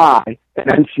can buy an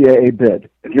NCAA bid.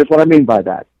 And here's what I mean by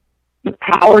that. The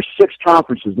Power 6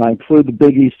 conferences, and I include the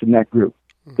Big East in that group,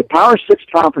 the Power 6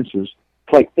 conferences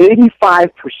play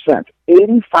 85%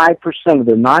 of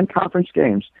their non-conference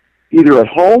games either at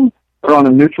home or on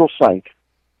a neutral site.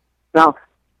 Now,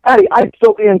 Eddie, I'd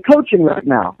still be in coaching right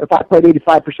now if I played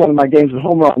 85% of my games at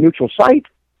home or on a neutral site.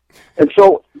 And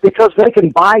so, because they can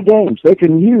buy games, they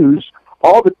can use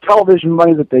all the television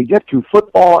money that they get through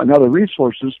football and other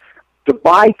resources to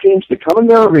buy teams to come in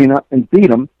their arena and beat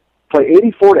them, play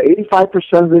 84 to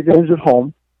 85% of their games at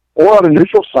home or on a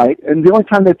neutral site, and the only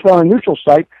time they play on a neutral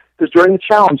site is during the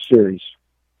Challenge Series.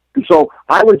 And so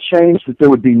I would change that there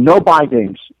would be no buy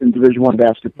games in Division I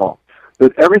basketball,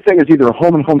 that everything is either a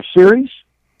home-and-home series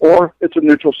or it's a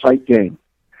neutral site game.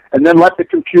 And then let the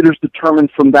computers determine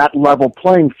from that level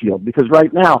playing field, because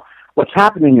right now what's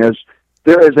happening is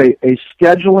there is a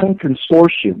scheduling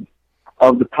consortium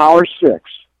of the Power 6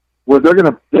 where they're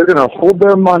going to hold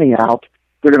their money out.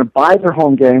 They're going to buy their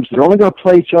home games. They're only going to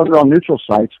play each other on neutral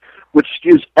sites, which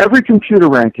skews every computer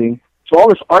ranking. So all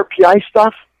this RPI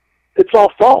stuff, it's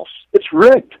all false. It's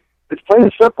rigged. It's plain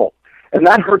and simple. And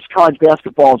that hurts college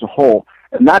basketball as a whole.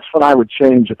 And that's what I would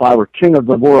change if I were king of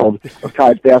the world of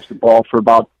college basketball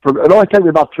it only took me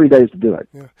about 3 days to do it.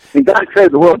 Yeah. I mean, God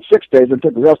created the world in 6 days and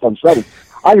took the rest on 7.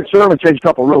 I could certainly change a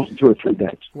couple of rules in 2 or 3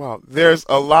 days. Well, there's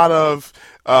a lot of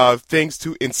things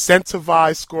to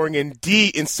incentivize scoring and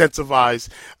de-incentivize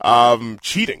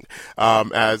cheating,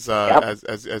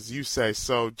 as you say.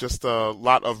 So just a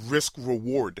lot of risk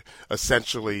reward,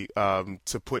 essentially,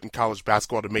 to put in college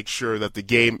basketball to make sure that the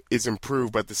game is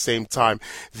improved, but at the same time,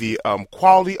 the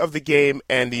quality of the game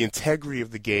and the integrity of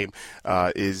the game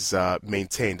is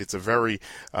maintained. It's a very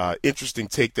interesting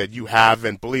take that you have,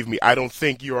 and believe me, I don't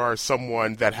think you are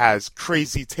someone that has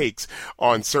crazy takes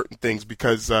on certain things,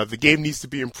 because the game needs to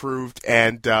be improved,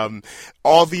 and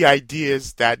all the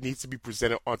ideas that need to be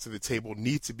presented onto the table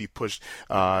need to be pushed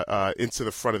into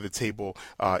the front of the table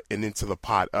and into the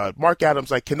pot. Mark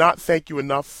Adams, I cannot thank you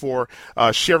enough for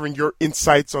sharing your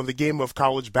insights on the game of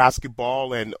college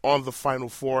basketball and on the Final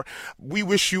Four. We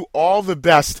wish you all the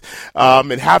best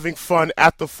and having fun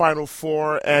at the Final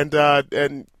Four,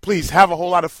 and please have a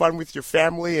whole lot of fun with your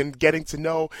family and getting to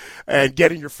know and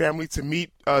getting your family to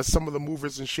meet some of the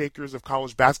movers and shakers of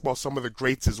college basketball, some of the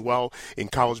greats as well in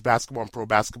college basketball and pro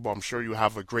basketball. I'm sure you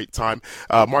have a great time.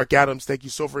 Mark Adams, thank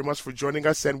you so very much for joining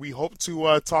us, and we hope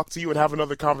to talk to you and have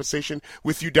another conversation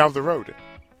with you down the road.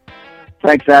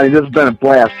 Thanks, Addie. This has been a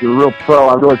blast. You're a real pro.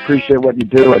 I really appreciate what you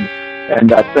do,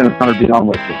 and it's been an honor to be on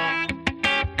with you.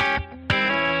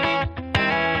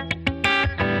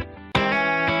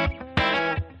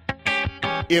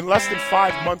 In less than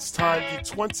 5 months' time, the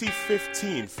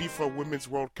 2015 FIFA Women's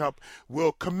World Cup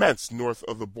will commence north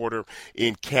of the border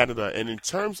in Canada. And in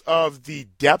terms of the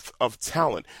depth of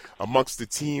talent amongst the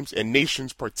teams and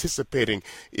nations participating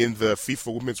in the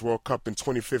FIFA Women's World Cup in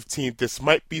 2015, this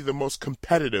might be the most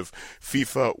competitive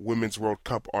FIFA Women's World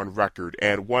Cup on record.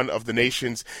 And one of the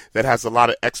nations that has a lot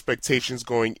of expectations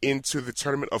going into the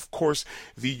tournament, of course,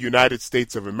 the United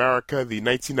States of America, the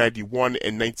 1991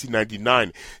 and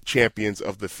 1999 champions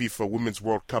of the FIFA Women's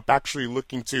World Cup, actually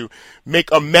looking to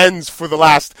make amends for the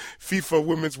last FIFA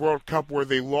Women's World Cup where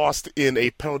they lost in a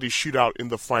penalty shootout in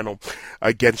the final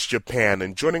against Japan.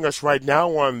 And joining us right now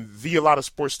on the ALOST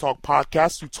Sports Talk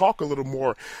podcast to talk a little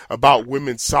more about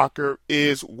women's soccer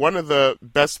is one of the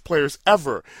best players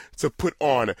ever to put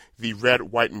on the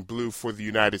red, white, and blue for the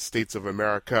United States of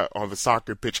America on the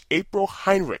soccer pitch, April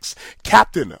Heinrichs,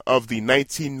 captain of the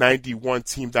 1991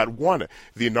 team that won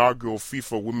the inaugural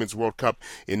FIFA Women's World Cup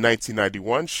in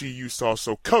 1991. She used to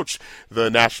also coach the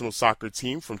national soccer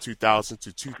team from 2000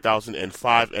 to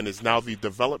 2005 and is now the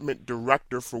development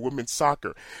director for women's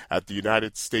soccer at the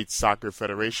United States Soccer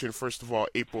Federation. First of all,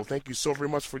 April, thank you so very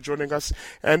much for joining us.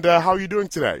 And how are you doing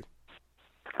today?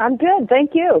 I'm good.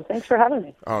 Thank you. Thanks for having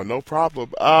me. Oh, no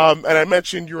problem. And I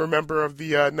mentioned you're a member of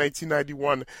the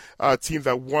 1991 team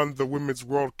that won the Women's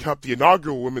World Cup, the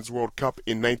inaugural Women's World Cup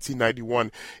in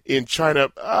 1991 in China.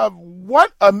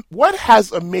 What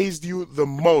has amazed you the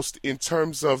most in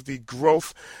terms of the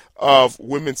growth of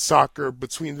women's soccer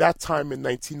between that time in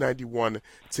 1991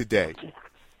 to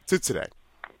today?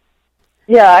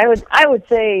 Yeah, I would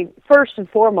say first and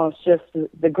foremost just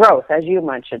the growth, as you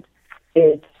mentioned.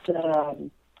 It's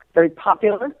very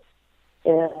popular.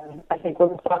 I think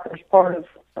women's soccer is part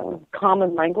of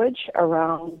common language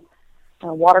around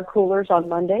water coolers on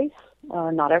Mondays.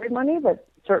 Not every Monday, but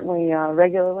certainly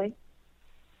regularly.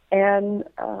 And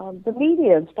the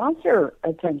media and sponsor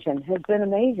attention has been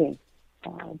amazing.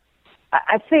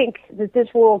 I think that this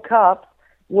World Cup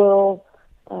will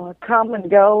come and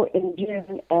go in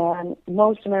June, and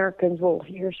most Americans will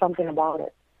hear something about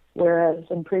it. Whereas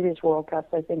in previous World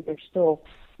Cups, I think there's still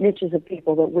niches of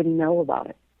people that wouldn't know about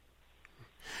it.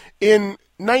 In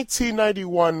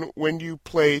 1991, when you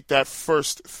played that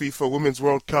first FIFA Women's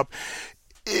World Cup,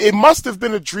 it must have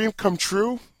been a dream come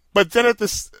true. But then at the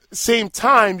same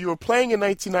time, you were playing in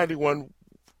 1991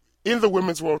 in the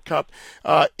Women's World Cup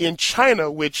in China,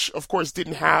 which, of course,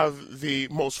 didn't have the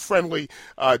most friendly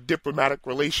diplomatic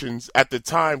relations at the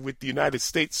time with the United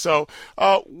States. So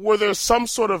were there some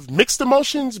sort of mixed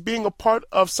emotions being a part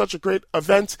of such a great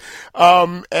event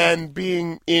and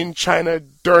being in China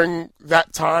during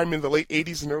that time in the late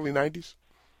 80s and early 90s?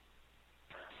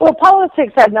 Well,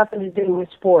 politics had nothing to do with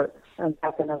sport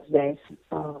back in those days.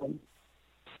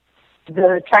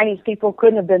 The Chinese people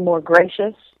couldn't have been more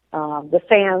gracious. The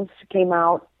fans came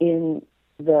out in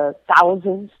the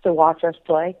thousands to watch us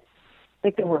play. I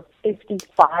think there were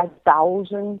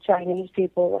 55,000 Chinese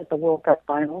people at the World Cup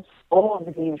finals. All of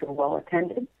the games were well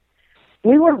attended.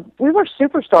 We were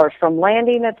superstars, from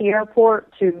landing at the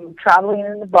airport to traveling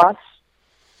in the bus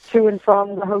to and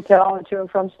from the hotel and to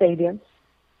and from stadiums.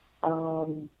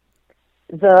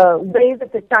 The way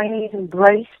that the Chinese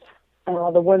embraced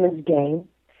the women's game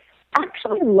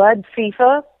actually led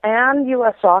FIFA and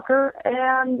U.S. soccer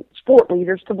and sport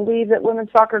leaders to believe that women's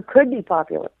soccer could be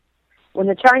popular. When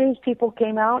the Chinese people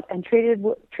came out and treated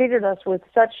us with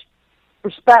such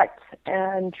respect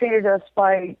and treated us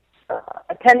by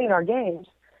attending our games,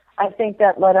 I think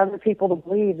that led other people to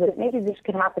believe that maybe this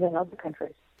could happen in other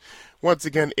countries. Once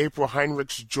again, April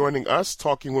Heinrichs joining us,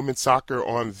 talking women's soccer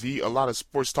on the ALOST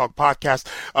Sports Talk podcast.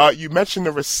 You mentioned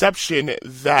the reception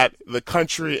that the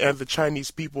country and the Chinese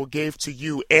people gave to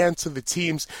you and to the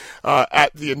teams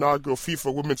at the inaugural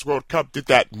FIFA Women's World Cup. Did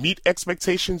that meet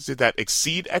expectations? Did that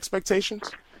exceed expectations?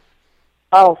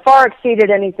 Oh, far exceeded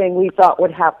anything we thought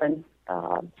would happen.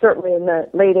 Certainly in the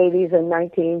late 80s and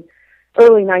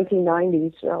early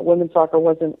 1990s, women's soccer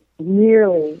wasn't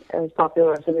nearly as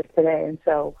popular as it is today. And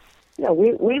so,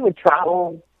 we would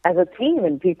travel as a team,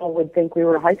 and people would think we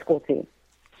were a high school team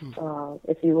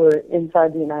if you were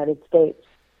inside the United States.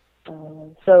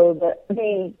 So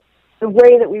the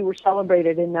way that we were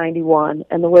celebrated in 91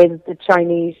 and the way that the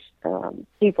Chinese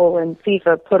people and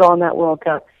FIFA put on that World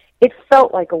Cup, it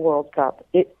felt like a World Cup.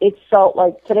 It felt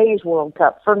like today's World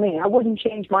Cup for me. I wouldn't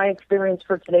change my experience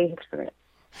for today's experience.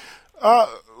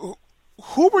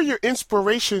 Who were your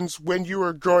inspirations when you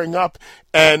were growing up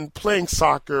and playing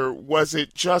soccer? Was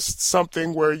it just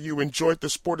something where you enjoyed the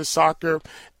sport of soccer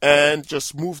and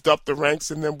just moved up the ranks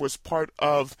and then was part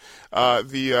of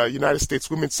the United States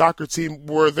women's soccer team.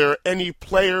 Were there any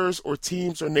players or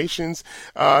teams or nations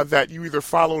that you either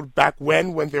followed back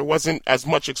when there wasn't as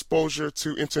much exposure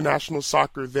to international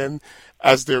soccer then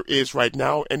as there is right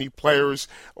now? Any players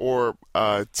or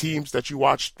teams that you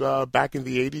watched back in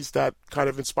the 80s that kind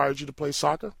of inspired you to play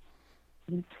soccer?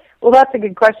 Well, that's a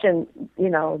good question. You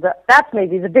know, that's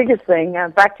maybe the biggest thing.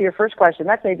 Back to your first question,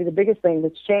 that's maybe the biggest thing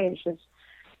that's changed. Is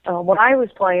when I was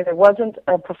playing, there wasn't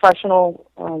a professional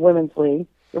women's league.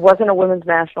 There wasn't a women's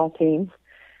national team.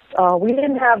 We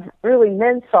didn't have really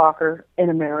men's soccer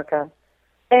in America.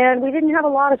 And we didn't have a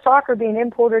lot of soccer being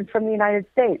imported from the United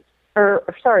States,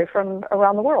 from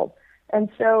around the world. And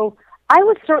so I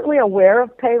was certainly aware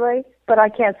of Pele, but I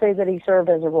can't say that he served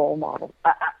as a role model.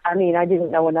 I mean, I didn't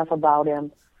know enough about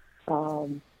him.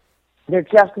 There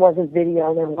just wasn't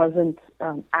video. There wasn't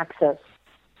access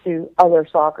to other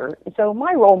soccer. So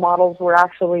my role models were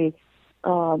actually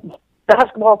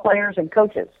basketball players and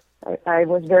coaches. I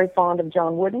was very fond of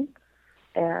John Wooden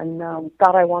and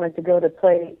thought I wanted to go to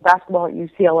play basketball at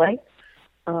UCLA.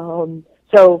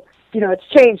 So, you know, it's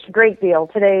changed a great deal.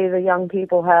 Today the young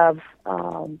people have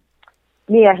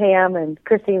Mia Hamm and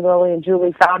Christine Lilly and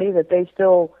Julie Foudy that they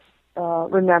still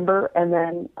remember, and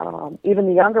then even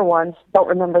the younger ones don't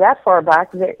remember that far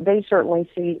back. They certainly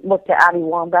look to Addie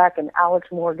Wambach and Alex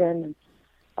Morgan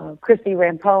and Christy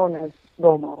Rampone as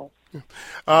role models.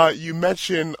 You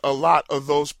mentioned a lot of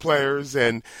those players,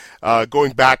 and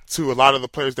going back to a lot of the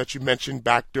players that you mentioned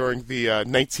back during the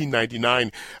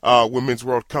 1999 Women's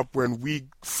World Cup, when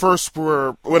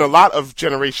a lot of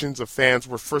generations of fans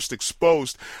were first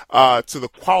exposed to the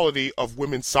quality of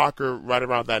women's soccer right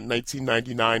around that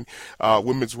 1999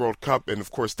 Women's World Cup, and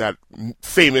of course that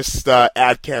famous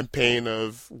ad campaign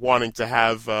of wanting to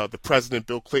have the President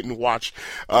Bill Clinton watch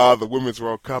the Women's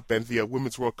World Cup and the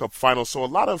Women's World Cup final. So a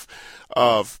lot of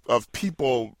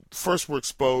people first were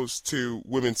exposed to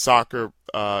women's soccer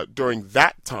during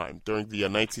that time, during the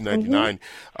 1999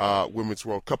 Women's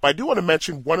World Cup. I do want to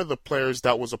mention one of the players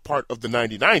that was a part of the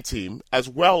 99 team, as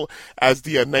well as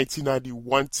the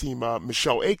 1991 team,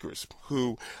 Michelle Akers,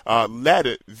 who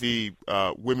led the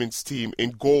women's team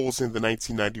in goals in the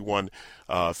 1991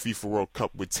 FIFA World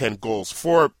Cup with 10 goals.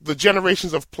 For the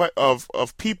generations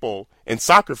of people and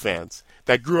soccer fans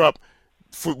that grew up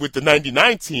with the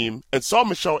 99 team and saw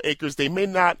Michelle Akers, they may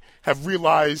not have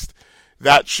realized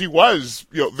that she was,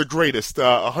 the greatest.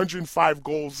 105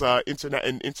 goals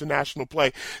in international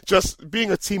play. Just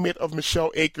being a teammate of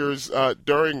Michelle Akers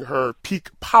during her peak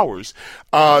powers.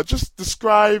 Just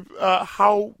describe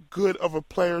how good of a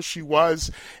player she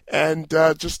was, and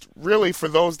just really for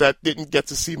those that didn't get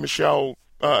to see Michelle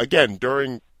again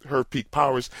during her peak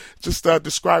powers, just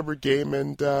describe her game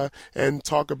and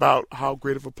talk about how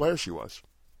great of a player she was.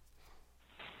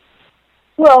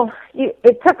 Well,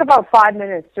 it took about 5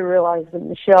 minutes to realize that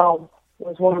Michelle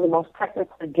was one of the most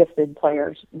technically gifted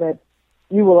players that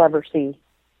you will ever see.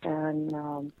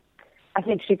 And I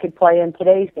think she could play in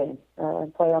today's game,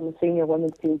 play on the senior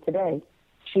women's team today.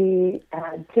 She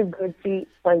had 2 good feet,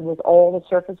 played with all the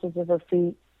surfaces of her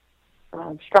feet,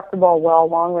 struck the ball well,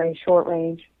 long range, short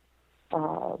range.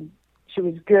 She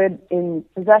was good in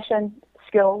possession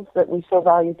skills that we so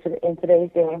value in today's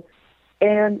game.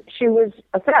 And she was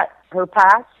a threat. Her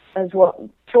pass, as well,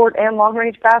 short and long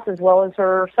range pass, as well as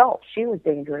herself. She was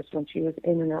dangerous when she was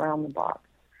in and around the box.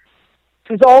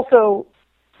 She was also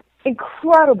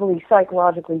incredibly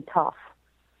psychologically tough.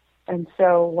 And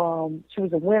so she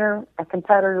was a winner, a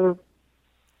competitor.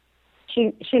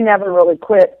 She never really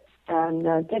quit and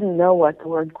didn't know what the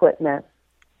word quit meant,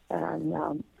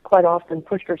 and quite often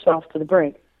pushed herself to the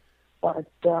brink. But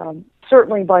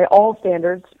certainly by all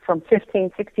standards, from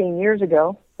 15, 16 years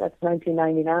ago, that's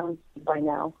 1999 by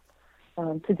now,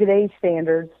 to today's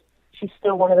standards, she's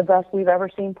still one of the best we've ever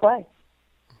seen play.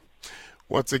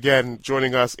 Once again,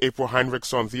 joining us, April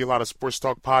Heinrichs on the A Lot of Sports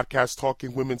Talk podcast,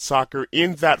 talking women's soccer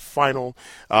in that final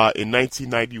in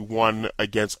 1991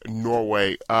 against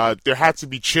Norway. There had to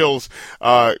be chills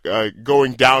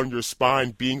going down your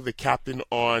spine, being the captain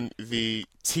on the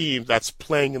team that's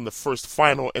playing in the first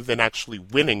final and then actually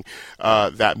winning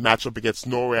that matchup against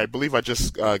Norway. I believe I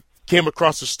just came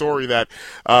across a story that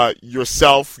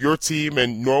yourself, your team,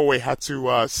 and Norway had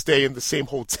to stay in the same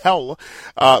hotel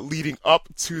leading up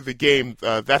to the game.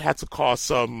 That had to cause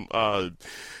some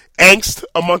angst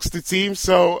amongst the team.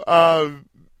 So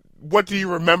what do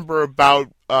you remember about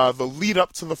the lead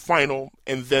up to the final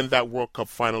and then that World Cup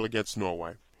final against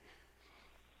Norway?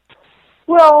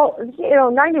 Well,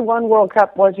 91 World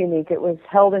Cup was unique. It was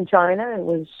held in China. It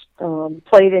was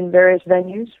played in various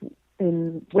venues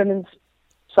in women's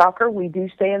soccer, we do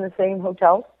stay in the same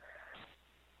hotels.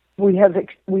 We have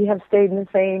stayed in the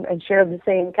same and shared the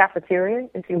same cafeteria,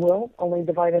 if you will, only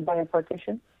divided by a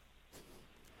partition.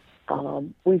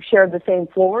 We've shared the same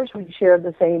floors. We've shared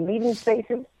the same meeting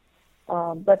spaces.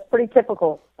 That's pretty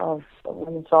typical of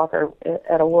women's soccer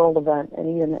at a world event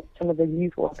and even at some of the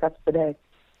youth World Cups today.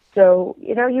 So,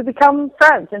 you become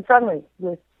friends and friendly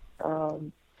with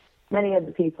many of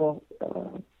the people.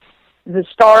 The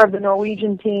star of the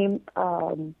Norwegian team,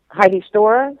 Heidi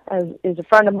Stora, is a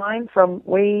friend of mine from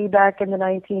way back in the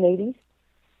 1980s,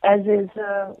 as is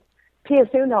Pia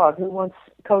Sundhage, who once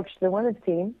coached the women's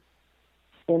team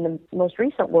in the most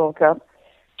recent World Cup.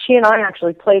 She and I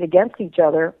actually played against each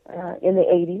other in the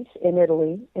 80s in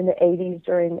Italy, in the 80s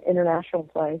during international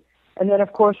play. And then,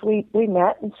 of course, we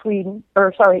met in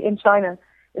in China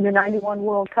in the 91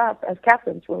 World Cup as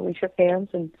captains, where we shook hands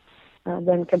and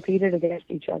then competed against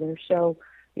each other. So,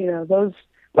 those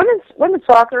women's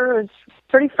soccer is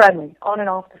pretty friendly on and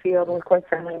off the field. We're quite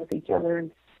friendly with each other.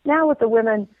 And now with the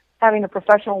women having a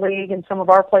professional league and some of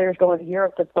our players going to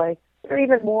Europe to play, they're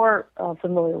even more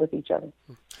familiar with each other.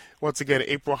 Once again,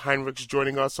 April Heinrichs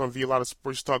joining us on the A Lot of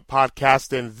Sports Talk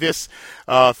podcast, and this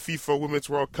FIFA Women's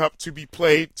World Cup to be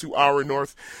played 2 hours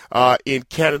north in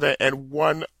Canada. And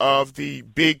one of the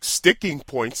big sticking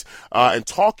points and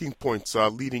talking points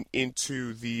leading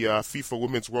into the FIFA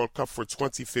Women's World Cup for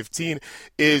 2015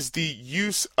 is the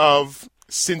use of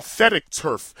synthetic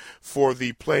turf for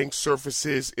the playing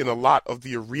surfaces in a lot of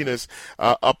the arenas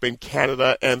up in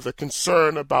Canada, and the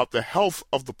concern about the health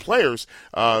of the players,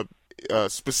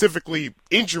 specifically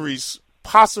injuries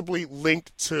possibly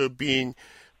linked to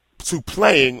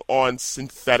playing on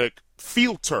synthetic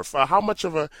field turf. How much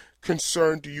of a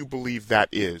concern do you believe that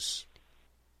is?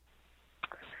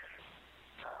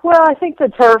 Well, I think the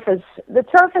turf is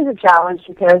a challenge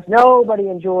because nobody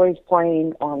enjoys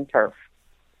playing on turf.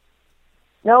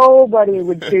 Nobody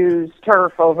would choose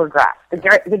turf over grass. The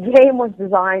game was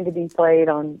designed to be played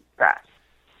on grass,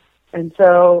 and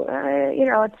so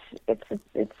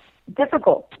it's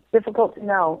difficult to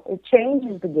know. It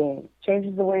changes the game,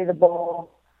 changes the way the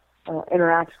ball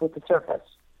interacts with the surface.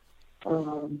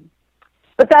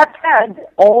 But that said,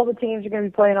 all the teams are going to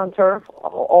be playing on turf.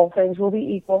 All things will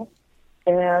be equal,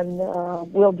 and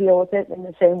we'll deal with it in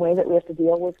the same way that we have to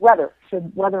deal with weather.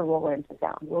 Should weather roll into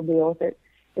town, we'll deal with it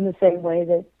in the same way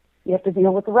that you have to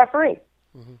deal with the referee.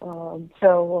 Mm-hmm.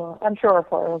 So I'm sure our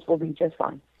players will be just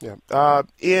fine. Yeah.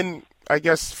 In, I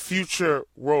guess, future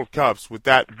World Cups, would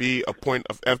that be a point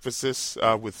of emphasis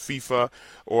with FIFA?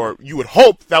 Or you would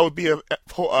hope that would be a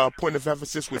point of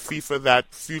emphasis with FIFA,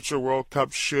 that future World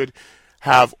Cups should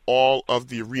have all of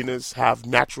the arenas have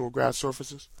natural grass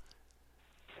surfaces?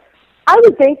 I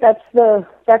would think that's the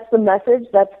message.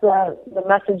 That's the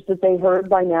message that they've heard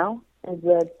by now, is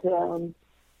that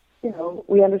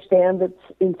we understand that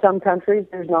in some countries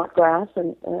there's not grass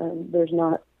and they're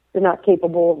not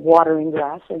capable of watering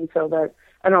grass, and so that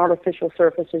an artificial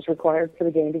surface is required for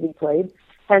the game to be played.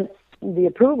 Hence the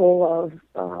approval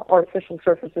of artificial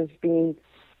surfaces being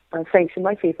sanctioned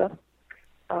by FIFA.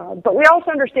 But we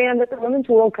also understand that the Women's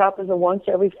World Cup is a once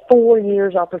every 4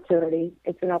 years opportunity.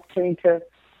 It's an opportunity to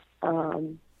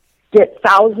get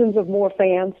thousands of more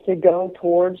fans to go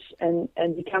towards and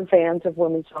become fans of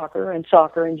women's soccer and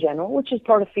soccer in general, which is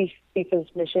part of FIFA's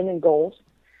mission and goals.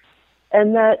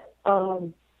 And that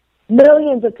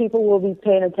millions of people will be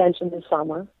paying attention this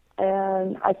summer.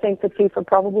 And I think that FIFA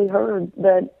probably heard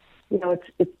that,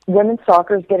 it's women's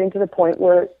soccer is getting to the point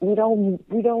where we don't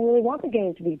really want the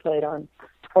game to be played on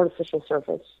artificial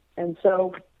surface. And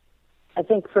so I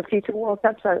think for future World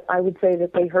Cups, I would say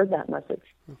that they heard that message.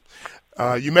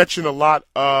 You mentioned a lot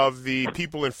of the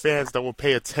people and fans that will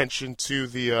pay attention to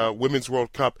the Women's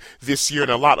World Cup this year,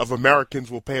 and a lot of Americans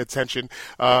will pay attention,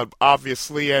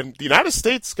 obviously. And the United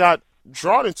States got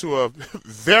drawn into a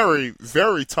very,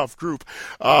 very tough group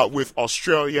with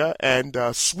Australia and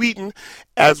Sweden,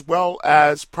 as well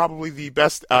as probably the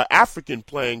best African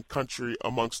playing country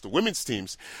amongst the women's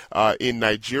teams in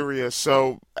Nigeria.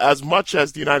 So as much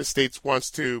as the United States wants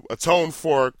to atone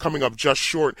for coming up just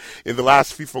short in the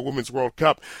last FIFA Women's World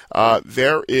Cup,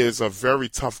 there is a very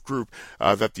tough group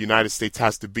that the United States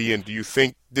has to be in. Do you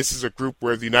think this is a group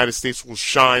where the United States will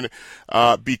shine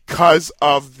because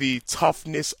of the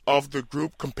toughness of the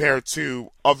group compared to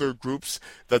other groups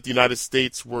that the United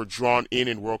States were drawn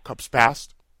in World Cups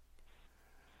past?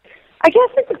 I guess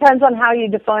it depends on how you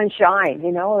define shine.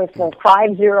 If a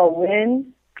 5-0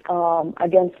 win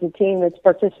against the team that's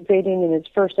participating in its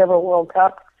first ever World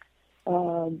Cup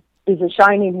is a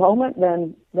shining moment,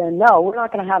 then no, we're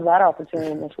not going to have that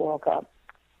opportunity in this World Cup.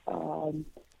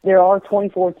 There are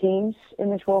 24 teams in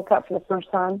this World Cup for the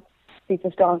first time.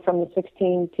 FIFA's gone from the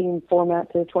 16-team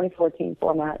format to the 24-team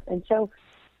format. And so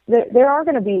there are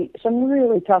going to be some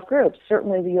really tough groups.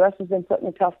 Certainly the U.S. has been put in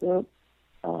a tough group.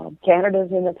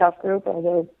 Canada's in a tough group,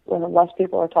 although less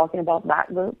people are talking about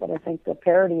that group. But I think the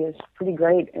parity is pretty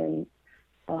great in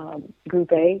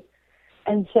Group A.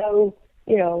 And so,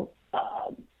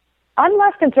 I'm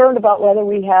less concerned about whether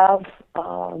we have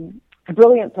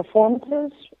brilliant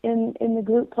performances in the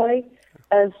group play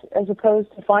as opposed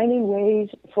to finding ways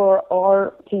for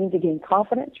our team to gain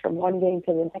confidence from one game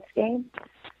to the next game,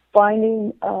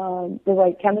 finding the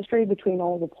right chemistry between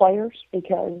all the players,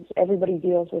 because everybody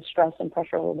deals with stress and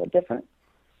pressure a little bit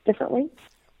differently.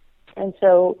 And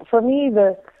so for me,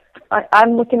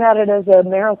 I'm looking at it as a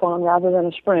marathon rather than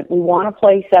a sprint. We want to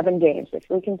play 7 games. If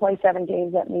we can play 7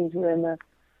 games, that means we're in the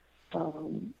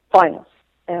finals.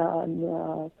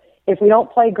 And if we don't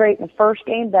play great in the first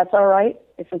game, that's all right.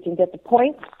 If we can get the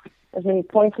points, as many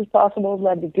points as possible,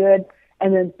 that'd be good.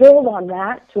 And then build on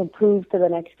that to improve to the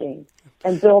next game.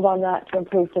 And build on that to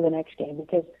improve to the next game.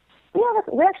 Because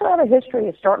we actually have a history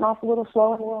of starting off a little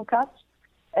slow in World Cups.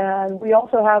 And we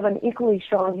also have an equally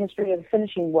strong history of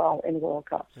finishing well in World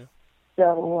Cups. Yeah.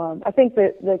 So I think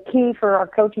that the key for our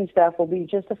coaching staff will be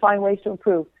just to find ways to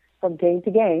improve from game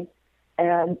to game.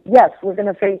 And yes, we're going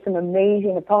to face some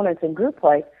amazing opponents in group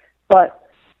play, but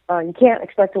you can't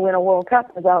expect to win a World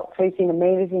Cup without facing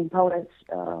amazing opponents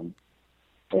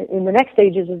in the next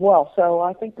stages as well. So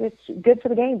I think it's good for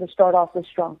the game to start off this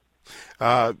strong.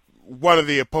 One of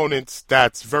the opponents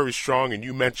that's very strong, and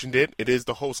you mentioned it is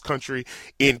the host country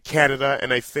in Canada,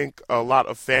 and I think a lot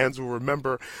of fans will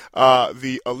remember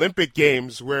the Olympic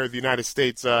Games where the United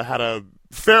States had a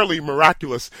fairly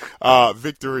miraculous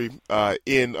victory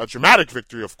in a dramatic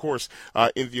victory, of course,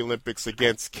 in the Olympics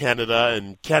against Canada,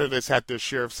 and Canada's had their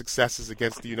share of successes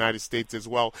against the United States as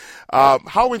well.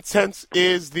 How intense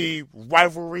is the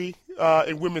rivalry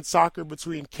in women's soccer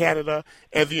between Canada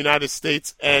and the United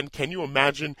States, and can you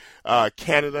imagine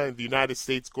Canada and the United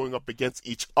States going up against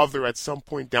each other at some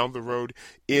point down the road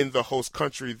in the host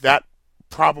country? That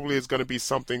probably is going to be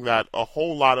something that a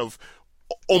whole lot of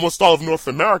almost all of North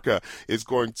America is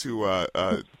going to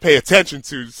pay attention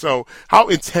to. So how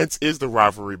intense is the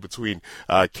rivalry between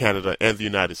Canada and the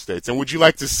United States? And would you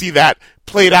like to see that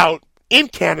played out in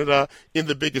Canada in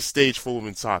the biggest stage for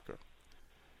women's soccer?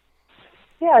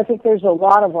 Yeah, I think there's a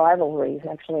lot of rivalries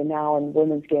actually now in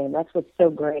women's game. That's what's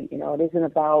so great. It isn't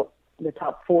about the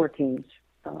top 4 teams.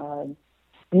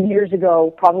 Years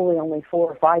ago, probably only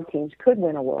 4 or 5 teams could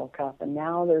win a World Cup, and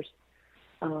now there's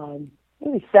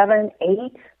maybe 7,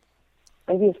 8,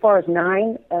 maybe as far as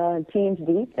 9 teams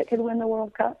deep that could win the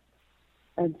World Cup.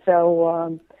 And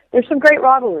so there's some great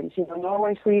rivalries.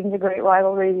 Norway, Sweden's a great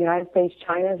rivalry. The United States,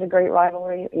 China is a great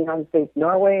rivalry. The United States,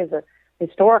 Norway is a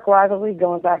historic rivalry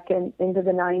going back into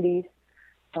the 90s.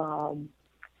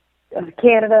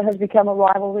 Canada has become a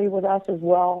rivalry with us as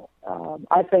well.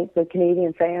 I think the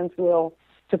Canadian fans will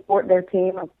support their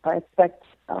team. I expect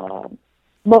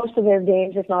most of their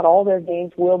games, if not all their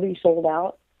games, will be sold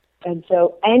out. And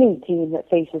so any team that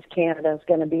faces Canada is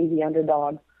going to be the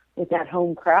underdog with that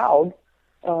home crowd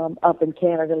up in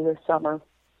Canada this summer.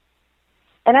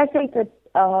 And I think that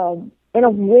in a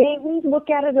way, we look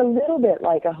at it a little bit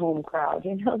like a home crowd.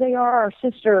 They are our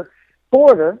sister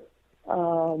border,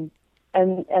 and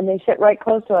they sit right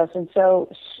close to us. And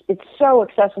so it's so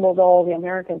accessible to all the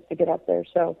Americans to get up there.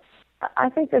 So I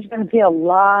think there's going to be a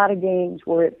lot of games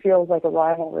where it feels like a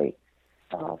rivalry.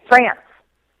 France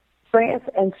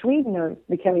and Sweden are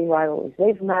becoming rivalries.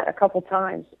 They've met a couple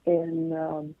times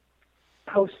in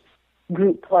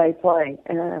post-group play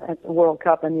at the World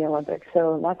Cup and the Olympics.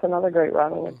 So that's another great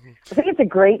rivalry. Mm-hmm. I think it's a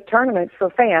great tournament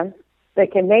for fans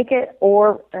that can make it,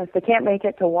 or if they can't make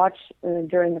it, to watch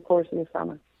during the course of the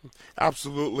summer.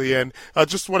 Absolutely, and I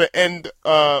just want to end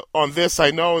on this. I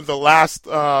know in the last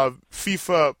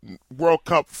FIFA World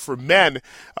Cup for men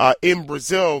in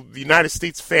Brazil, the United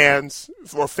States fans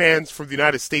from the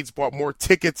United States bought more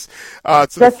tickets to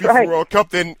the FIFA World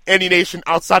Cup than any nation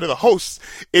outside of the hosts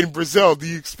in Brazil.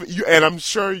 And I'm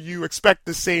sure you expect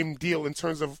the same deal in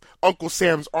terms of Uncle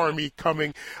Sam's army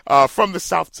coming from the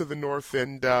south to the north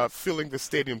and filling the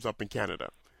stadiums up in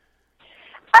Canada.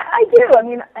 I do. I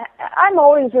mean, I'm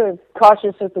always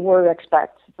cautious with the word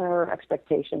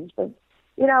expectations, but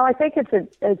I think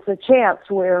it's a chance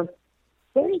where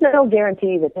there's no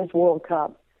guarantee that this World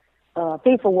Cup,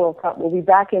 FIFA World Cup, will be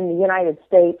back in the United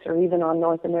States or even on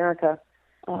North America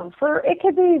it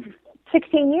could be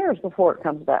 16 years before it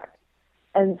comes back.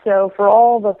 And so for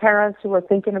all the parents who are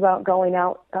thinking about going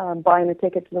out, buying a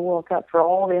ticket to the World Cup, for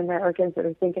all the Americans that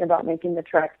are thinking about making the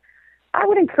trek, I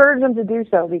would encourage them to do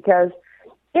so because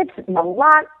it's a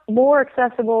lot more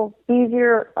accessible,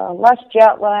 easier, less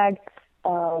jet lag.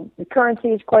 The currency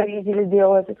is quite easy to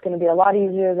deal with. It's going to be a lot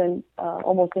easier than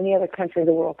almost any other country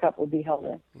the World Cup would be held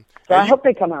in. So I hope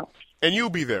they come out. And you'll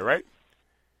be there, right?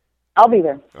 I'll be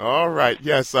there. All right.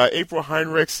 Yes. April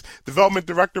Heinrichs, Development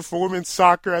Director for Women's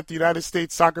Soccer at the United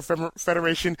States Soccer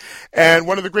Federation, and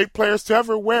one of the great players to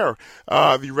ever wear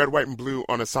the red, white, and blue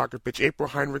on a soccer pitch. April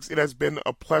Heinrichs, it has been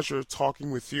a pleasure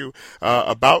talking with you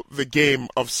about the game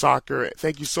of soccer.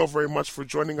 Thank you so very much for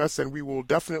joining us, and we will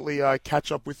definitely catch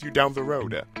up with you down the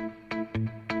road.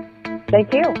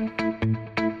 Thank you.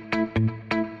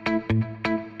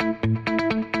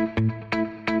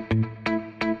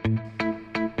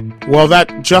 Well,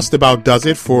 that just about does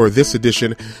it for this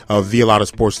edition of the A Lot of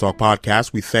Sports Talk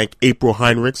podcast. We thank April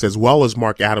Heinrichs as well as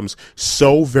Mark Adams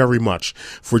so very much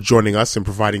for joining us and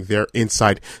providing their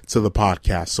insight to the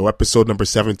podcast. So episode number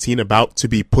 17 about to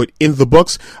be put in the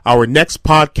books. Our next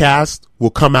podcast will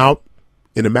come out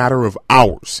in a matter of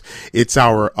hours. It's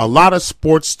our A Lot of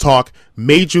Sports Talk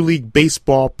Major League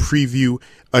Baseball preview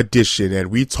edition,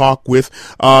 and we talk with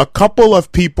a couple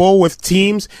of people with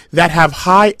teams that have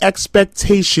high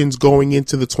expectations going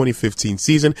into the 2015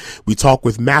 season. We talk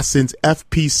with Masson's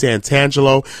FP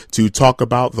Santangelo to talk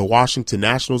about the Washington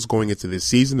Nationals going into this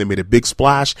season. They made a big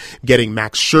splash getting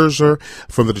Max Scherzer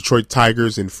from the Detroit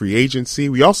Tigers in free agency.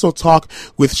 We also talk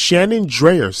with Shannon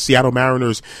Dreyer, Seattle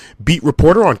Mariners beat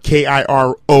reporter on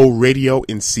KIRO radio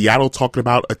in Seattle, talking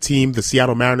about a team, the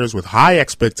Seattle Mariners, with high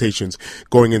expectations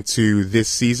going into this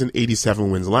season. 87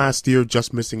 wins last year,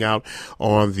 just missing out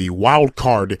on the wild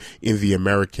card in the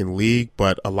American League,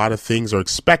 but a lot of things are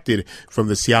expected from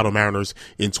the Seattle Mariners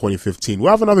in 2015.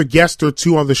 We'll have another guest or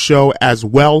two on the show as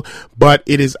well, but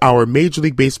it is our Major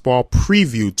League Baseball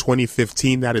preview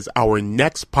 2015. That is our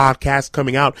next podcast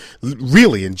coming out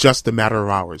really in just a matter of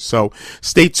hours. So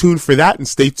stay tuned for that, and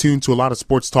stay tuned to A Lot of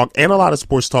Sports Talk and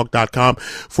ALotofSportsTalk.com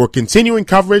for continuing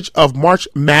coverage of March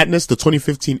Madness, the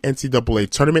 2015 NCAA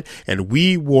tournament, and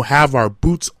we will have our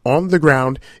boots on the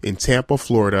ground in Tampa,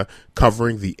 Florida,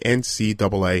 covering the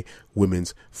NCAA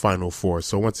Women's Final Four.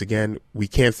 So once again, we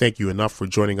can't thank you enough for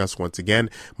joining us once again.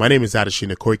 My name is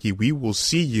Adeshina Koike. We will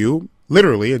see you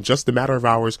literally in just a matter of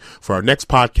hours for our next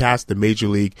podcast, the Major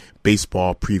League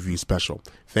Baseball Preview Special.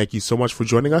 Thank you so much for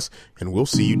joining us, and we'll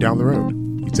see you down the road.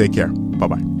 You take care.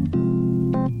 Bye-bye.